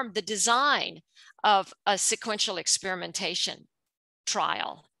inform the design of a sequential experimentation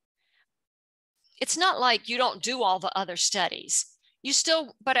trial. It's not like you don't do all the other studies. You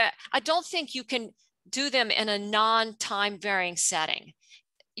still, but I don't think you can do them in a non-time varying setting.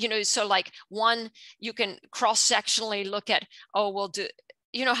 You know, so like one, you can cross-sectionally look at, oh, we'll do,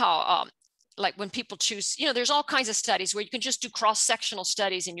 you know how, like when people choose, you know, there's all kinds of studies where you can just do cross-sectional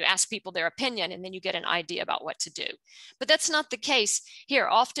studies and you ask people their opinion and then you get an idea about what to do. But that's not the case here.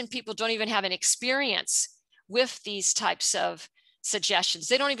 Often people don't even have an experience with these types of suggestions.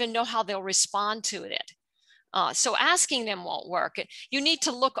 They don't even know how they'll respond to it. So asking them won't work. You need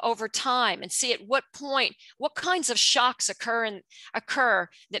to look over time and see at what point, what kinds of shocks occur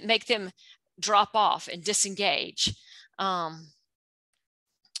that make them drop off and disengage. I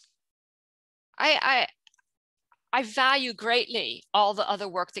value greatly all the other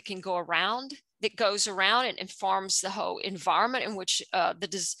work that can go around, that goes around and informs the whole environment in which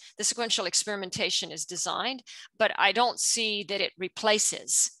the sequential experimentation is designed, but I don't see that it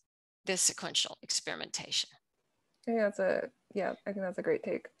replaces the sequential experimentation. I think that's a great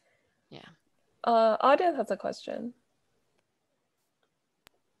take. Yeah. Audience has a question.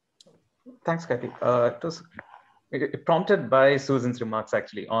 Thanks, Kathy. It was prompted by Susan's remarks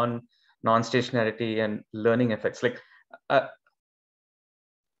actually on non-stationarity and learning effects. Like, I'm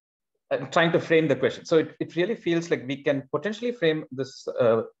trying to frame the question. So it really feels like we can potentially frame this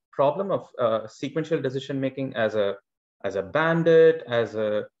problem of sequential decision making as a bandit, as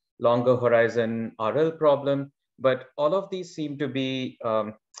a longer horizon RL problem. But all of these seem to be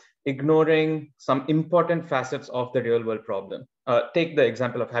ignoring some important facets of the real world problem. Take the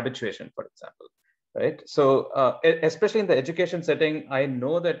example of habituation, for example, right? So especially in the education setting, I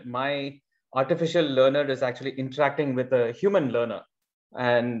know that my artificial learner is actually interacting with a human learner.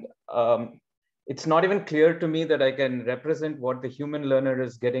 And it's not even clear to me that I can represent what the human learner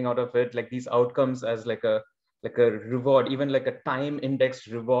is getting out of it, like these outcomes as like a reward, even like a time indexed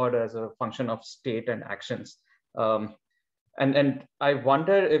reward as a function of state and actions. And I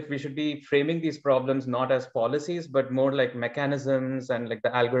wonder if we should be framing these problems not as policies, but more like mechanisms and like the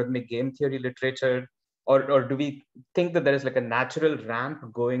algorithmic game theory literature, or do we think that there is like a natural ramp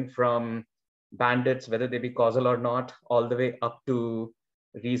going from bandits, whether they be causal or not, all the way up to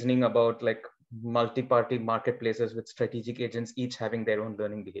reasoning about like multi-party marketplaces with strategic agents, each having their own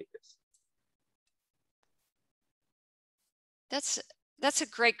learning behaviors? That's a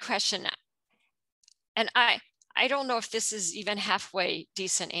great question. And I don't know if this is even halfway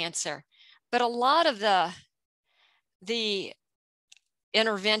decent answer, but a lot of the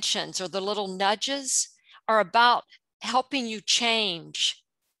interventions or the little nudges are about helping you change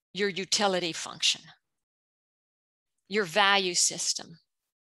your utility function, your value system.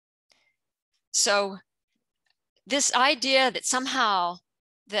 So this idea that somehow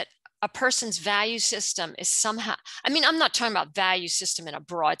that a person's value system is somehow, I mean, I'm not talking about value system in a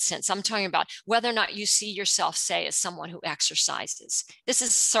broad sense. I'm talking about whether or not you see yourself, say, as someone who exercises. This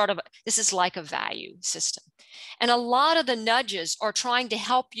is like a value system. And a lot of the nudges are trying to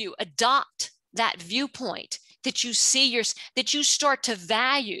help you adopt that viewpoint, that you see that you start to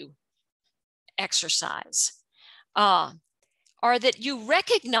value exercise. Or that you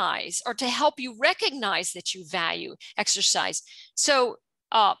recognize, or to help you recognize that you value exercise. So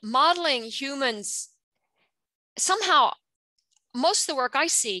modeling humans, somehow, most of the work I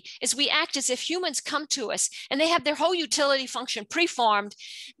see is we act as if humans come to us and they have their whole utility function preformed,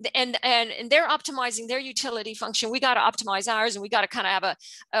 and they're optimizing their utility function. We got to optimize ours, and we got to kind of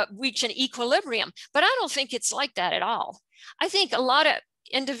have reach an equilibrium. But I don't think it's like that at all. I think a lot of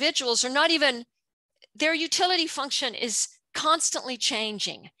individuals are not even, their utility function is constantly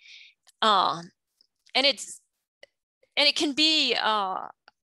changing, and it can be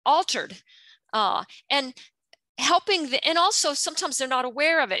altered, and helping and also sometimes they're not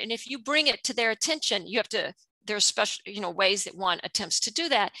aware of it. And if you bring it to their attention, there's special, ways that one attempts to do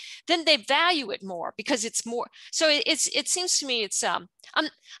that, then they value it more because it's more. So it seems to me it's I'm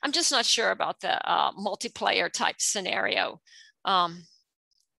just not sure about the multiplayer type scenario. Yeah,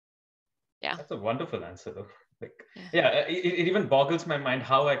 that's a wonderful answer though. It even boggles my mind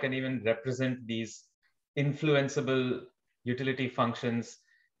how I can even represent these influenceable utility functions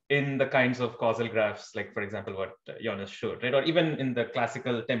in the kinds of causal graphs, like for example, what Jonas showed, right? Or even in the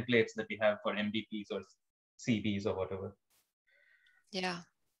classical templates that we have for MBPs or CBs or whatever. Yeah.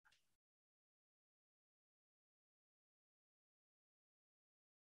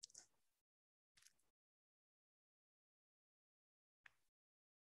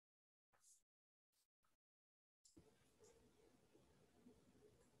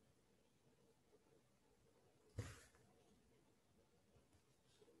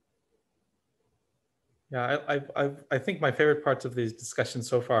 Yeah, I think my favorite parts of these discussions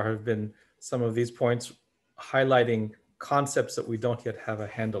so far have been some of these points highlighting concepts that we don't yet have a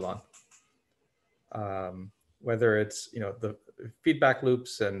handle on. Whether it's the feedback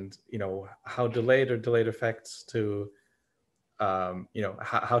loops and how delayed effects to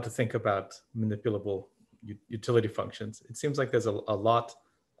how to think about manipulable utility functions. It seems like there's a lot,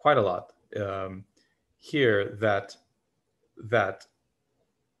 quite a lot here that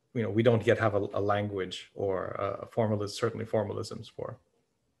we don't yet have a language or certainly formalisms for.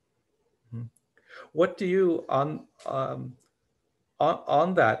 What do you on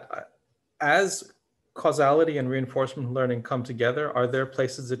that, as causality and reinforcement learning come together, are there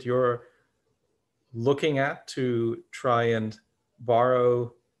places that you're looking at to try and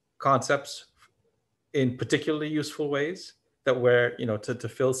borrow concepts in particularly useful ways that where, you know, to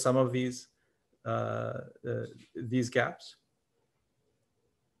fill some of these gaps?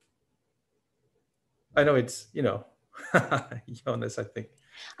 I know it's, you know, Jonas, I think.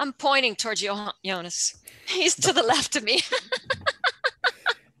 I'm pointing towards Jonas. He's to the left of me.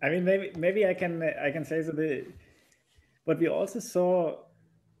 I mean, maybe I can say so. But we also saw,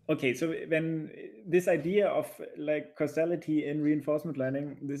 okay, so when this idea of like causality in reinforcement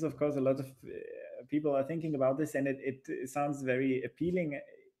learning, this of course a lot of people are thinking about this, and it sounds very appealing.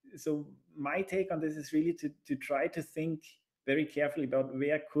 So my take on this is really to try to think very carefully about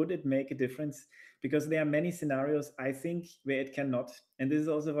where could it make a difference, because there are many scenarios I think where it cannot. And this is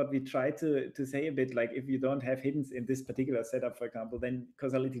also what we try to say a bit, like if you don't have hiddens in this particular setup, for example, then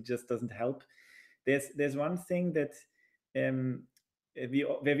causality just doesn't help. There's one thing that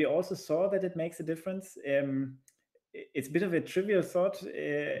where we also saw that it makes a difference. It's a bit of a trivial thought,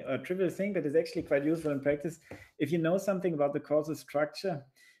 a trivial thing, but is actually quite useful in practice. If you know something about the causal structure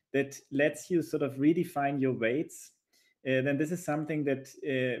that lets you sort of redefine your weights, then this is something that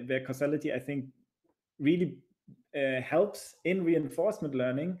where causality, I think, really helps in reinforcement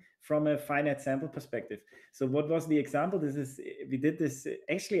learning from a finite sample perspective. So what was the example? We did this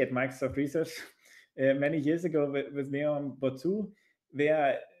actually at Microsoft Research many years ago with Leon Botou,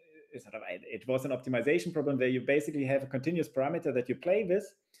 where it was an optimization problem where you basically have a continuous parameter that you play with,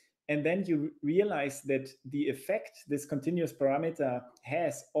 and then you realize that the effect this continuous parameter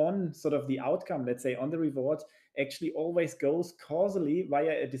has on sort of the outcome, let's say on the reward, actually always goes causally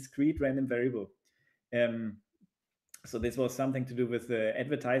via a discrete random variable. So this was something to do with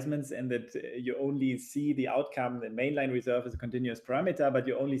advertisements, and that you only see the outcome. The mainline reserve is a continuous parameter, but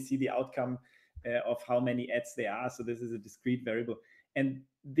you only see the outcome of how many ads there are. So this is a discrete variable. And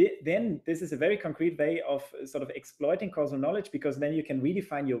then this is a very concrete way of sort of exploiting causal knowledge, because then you can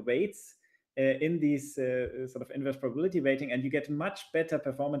redefine your weights in these sort of inverse probability weighting, and you get much better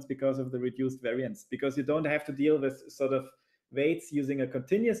performance because of the reduced variance, because you don't have to deal with sort of weights using a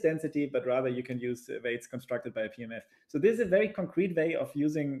continuous density, but rather you can use weights constructed by a PMF. So this is a very concrete way of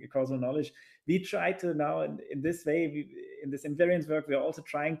using causal knowledge. We try to now, in this way, in this invariance work, we're also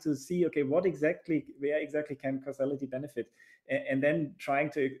trying to see, okay, where exactly can causality benefit? And then trying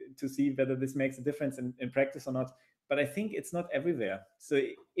to see whether this makes a difference in practice or not. But I think it's not everywhere. So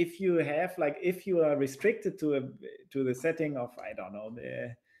if you have, like, if you are restricted to the setting of, I don't know,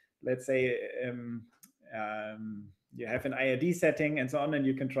 let's say, you have an IRD setting and so on, and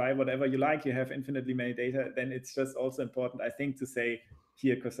you can try whatever you like, you have infinitely many data, then it's just also important, I think, to say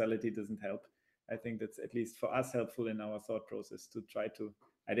here causality doesn't help. I think that's at least for us helpful in our thought process to try to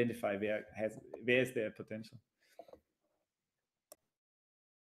identify where is there potential.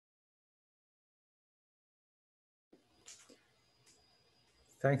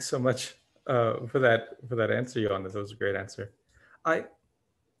 Thanks so much for that answer, Jonas. That was a great answer.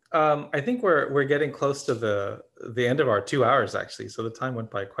 I think we're getting close to the end of our 2 hours, actually. So the time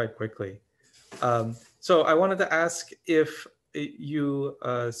went by quite quickly. So I wanted to ask if you,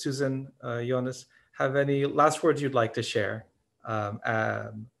 Susan, Jonas, have any last words you'd like to share,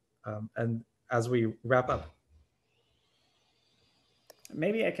 and as we wrap up.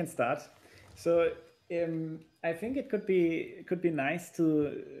 Maybe I can start. So I think it could be nice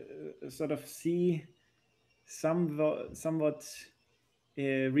to sort of see somewhat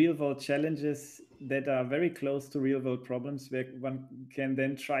real world challenges that are very close to real world problems, where one can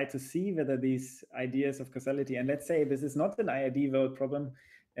then try to see whether these ideas of causality, and let's say this is not an IID world problem,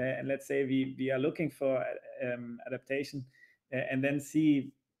 and let's say we are looking for adaptation, and then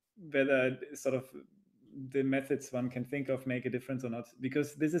see whether sort of the methods one can think of make a difference or not.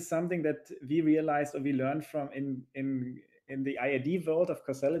 Because this is something that we realized, or we learned from in the IID world of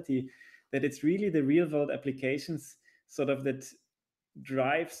causality, that it's really the real world applications sort of that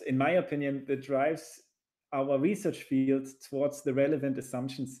drives, in my opinion, that drives our research field towards the relevant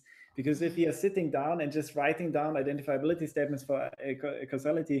assumptions. Because if we are sitting down and just writing down identifiability statements for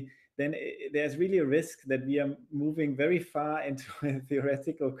causality, then there's really a risk that we are moving very far into a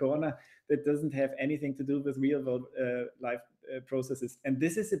theoretical corner that doesn't have anything to do with real world life processes. And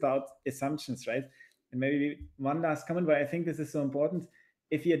this is about assumptions, right? And maybe one last comment why I think this is so important.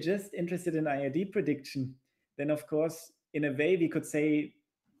 If you're just interested in IID prediction, then of course, in a way, we could say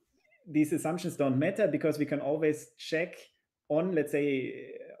these assumptions don't matter, because we can always check on, let's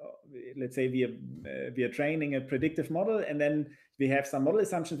say, let's say we are training a predictive model, and then we have some model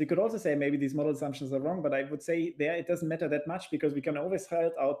assumptions. We could also say maybe these model assumptions are wrong, but I would say there it doesn't matter that much, because we can always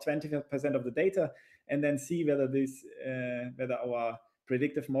hold out 20% of the data and then see whether whether our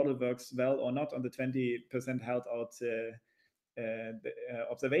predictive model works well or not on the 20% held out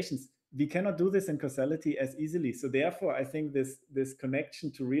observations. We cannot do this in causality as easily. So therefore, I think this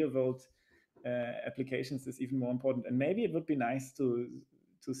connection to real world applications is even more important. And maybe it would be nice to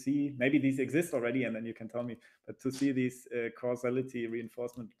see, maybe these exist already, and then you can tell me, but to see these causality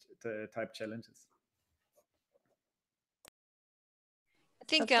reinforcement type challenges. I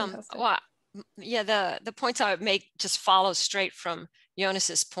think, well, yeah, the points I would make just follow straight from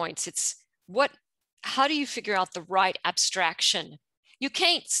Jonas's points. It's how do you figure out the right abstraction? You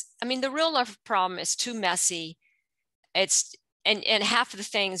can't, I mean, the real life problem is too messy. And half of the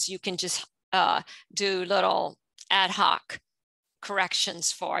things you can just do little ad hoc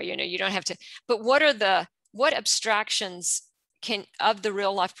corrections for, you don't have to, but what abstractions of the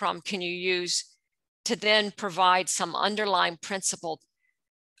real life problem can you use to then provide some underlying principled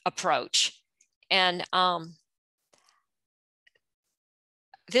approach? And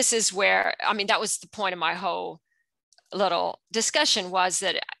this is where, I mean, that was the point of my whole little discussion, was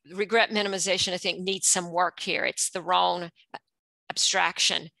that regret minimization, I think, needs some work here. It's the wrong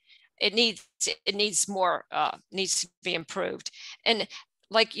abstraction. It needs more, needs to be improved. And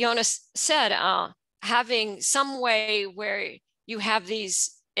like Jonas said, having some way where you have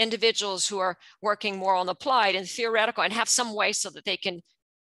these individuals who are working more on applied and theoretical, and have some way so that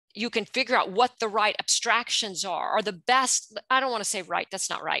you can figure out what the right abstractions are, or the best, I don't want to say right, that's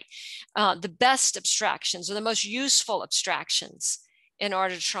not right. The best abstractions, or the most useful abstractions, in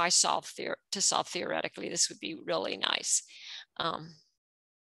order to try solve theoretically. This would be really nice.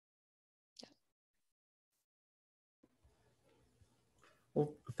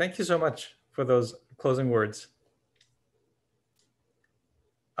 Well, thank you so much for those closing words.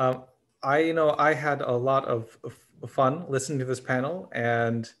 I had a lot of fun listening to this panel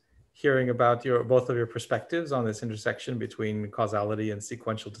and hearing about both of your perspectives on this intersection between causality and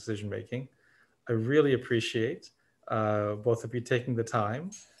sequential decision making. I really appreciate both of you taking the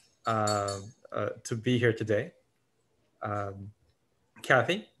time to be here today.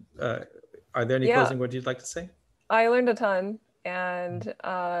 Kathy, are there any closing words you'd like to say? I learned a ton, and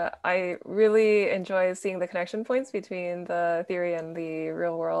I really enjoy seeing the connection points between the theory and the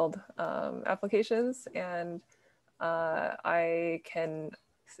real world applications, and I can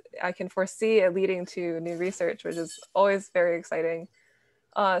foresee it leading to new research, which is always very exciting.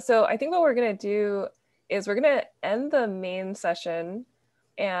 So I think what we're going to do is we're going to end the main session,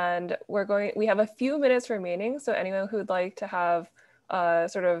 and we have a few minutes remaining. So anyone who would like to have a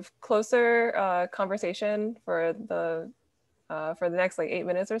sort of closer conversation for the next like 8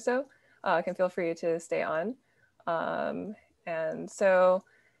 minutes or so, can feel free to stay on. And so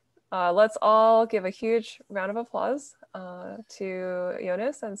let's all give a huge round of applause to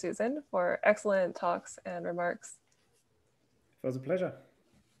Jonas and Susan for excellent talks and remarks. It was a pleasure.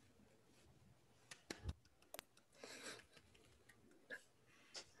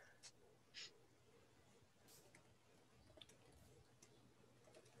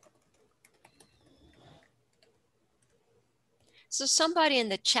 So somebody in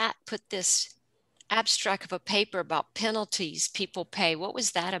the chat put this abstract of a paper about penalties people pay. What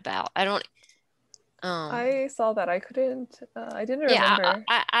was that about? I saw that. I didn't remember.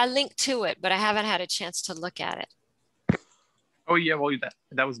 I linked to it, but I haven't had a chance to look at it. Oh yeah, well,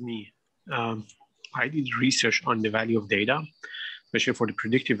 that was me. I did research on the value of data, especially for the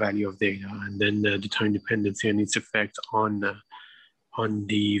predictive value of data, and then the time dependency and its effect on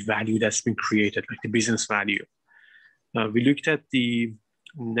the value that's been created, like the business value. We looked at the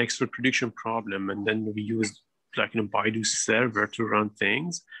next word prediction problem, and then we used Baidu server to run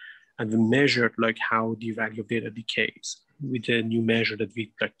things, and we measured how the value of data decays with a new measure that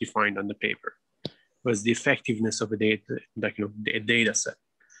we defined on the paper. Was the effectiveness of a data, a data set.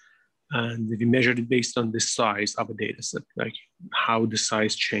 And we measured it based on the size of a data set, how the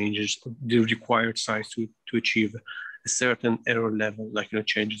size changes, the required size to achieve a certain error level,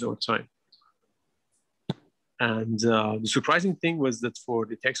 changes over time. And the surprising thing was that for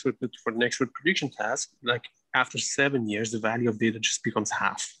the next word prediction task, after 7 years, the value of data just becomes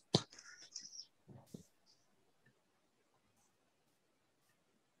half.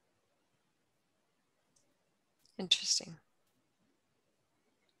 Interesting.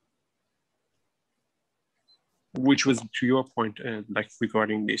 Which was to your point,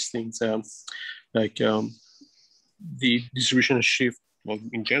 regarding these things, the distribution shift, well,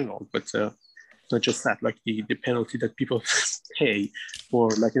 in general, but not just that, the penalty that people pay for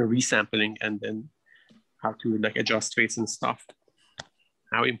like a resampling and then how to like adjust weights and stuff,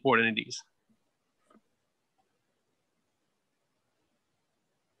 how important it is.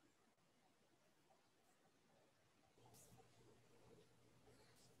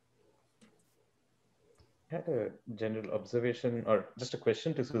 I had a general observation or just a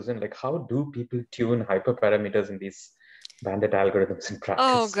question to Susan, like how do people tune hyperparameters in these bandit algorithms in practice?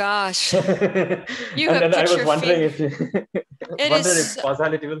 Oh gosh. And I was wondering if if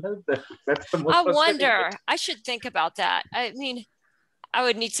causality will help them. That's the most I wonder. I should think about that. I mean, I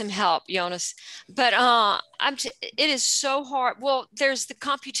would need some help, Jonas. But it is so hard. Well, there's the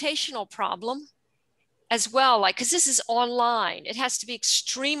computational problem as well, like, because this is online. It has to be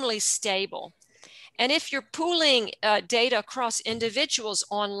extremely stable. And if you're pooling data across individuals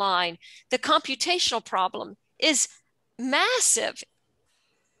online, the computational problem is massive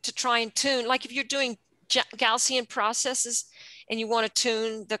to try and tune. Like if you're doing Gaussian processes and you want to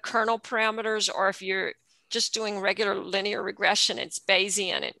tune the kernel parameters, or if you're just doing regular linear regression, it's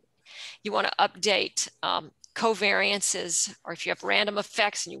Bayesian, and you want to update covariances, or if you have random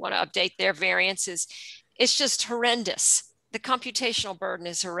effects and you want to update their variances, it's just horrendous. The computational burden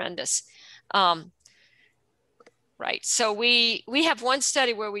is horrendous. Right. So we have one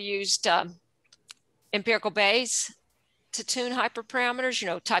study where we used empirical Bayes to tune hyperparameters, you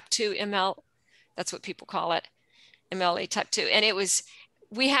know, type 2 ML, that's what people call it, MLE type 2. And it was,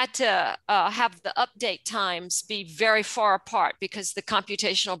 we had to have the update times be very far apart because the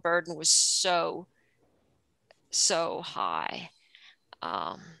computational burden was so high.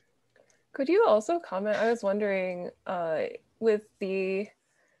 Could you also comment, I was wondering,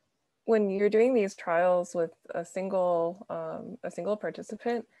 when you're doing these trials with a single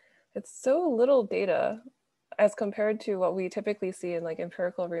participant, it's so little data as compared to what we typically see in like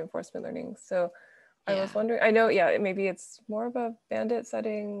empirical reinforcement learning. So I was wondering, I know, maybe it's more of a bandit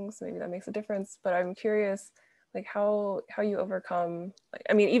settings, maybe that makes a difference, but I'm curious like how you overcome, like,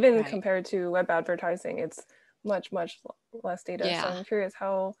 I mean, even compared to web advertising, it's much less data. So I'm curious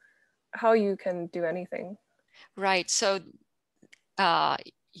how you can do anything. Right. So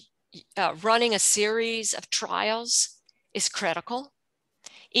running a series of trials is critical.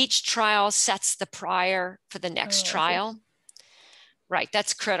 Each trial sets the prior for the next trial. Right,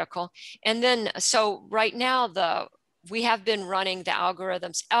 that's critical. And then, so right now, we have been running the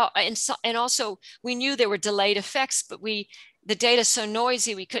algorithms out, and also we knew there were delayed effects, but the data's so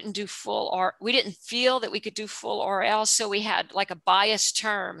noisy, we couldn't do full, or we didn't feel that we could do full RL. So we had like a bias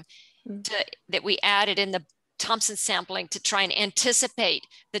term that we added in the Thompson sampling to try and anticipate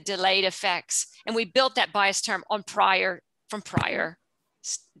the delayed effects. And we built that bias term on prior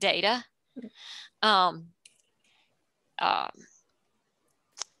data.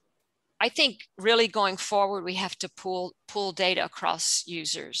 I think really going forward, we have to pool data across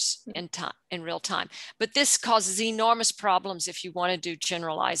users in real time. But this causes enormous problems if you want to do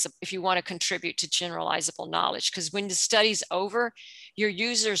if you want to contribute to generalizable knowledge, because when the study's over, your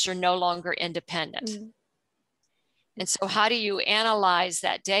users are no longer independent. And so how do you analyze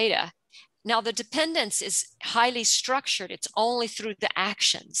that data? Now, the dependence is highly structured. It's only through the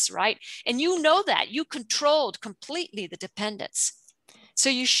actions, right? And you know that. You controlled completely the dependence. So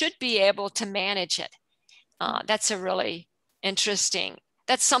you should be able to manage it. That's a really interesting,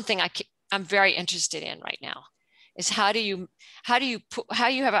 that's something I'm very interested in right now, is how you have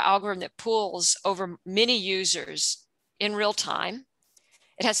an algorithm that pools over many users in real time.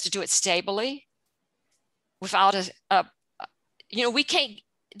 It has to do it stably without we can't,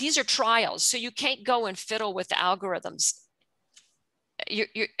 these are trials, so you can't go and fiddle with the algorithms.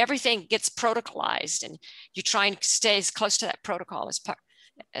 Everything gets protocolized, and you try and stay as close to that protocol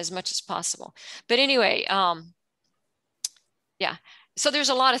as much as possible. But anyway, so there's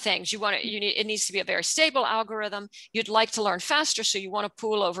a lot of things it needs to be a very stable algorithm. You'd like to learn faster, so you want to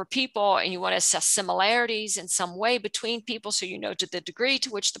pool over people, and you want to assess similarities in some way between people, so you know to the degree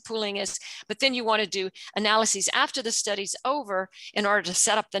to which the pooling is. But then you want to do analyses after the study's over in order to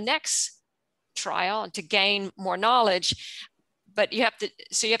set up the next trial and to gain more knowledge. But you have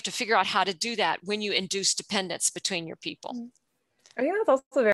to figure out how to do that when you induce dependence between your people. I think that's also very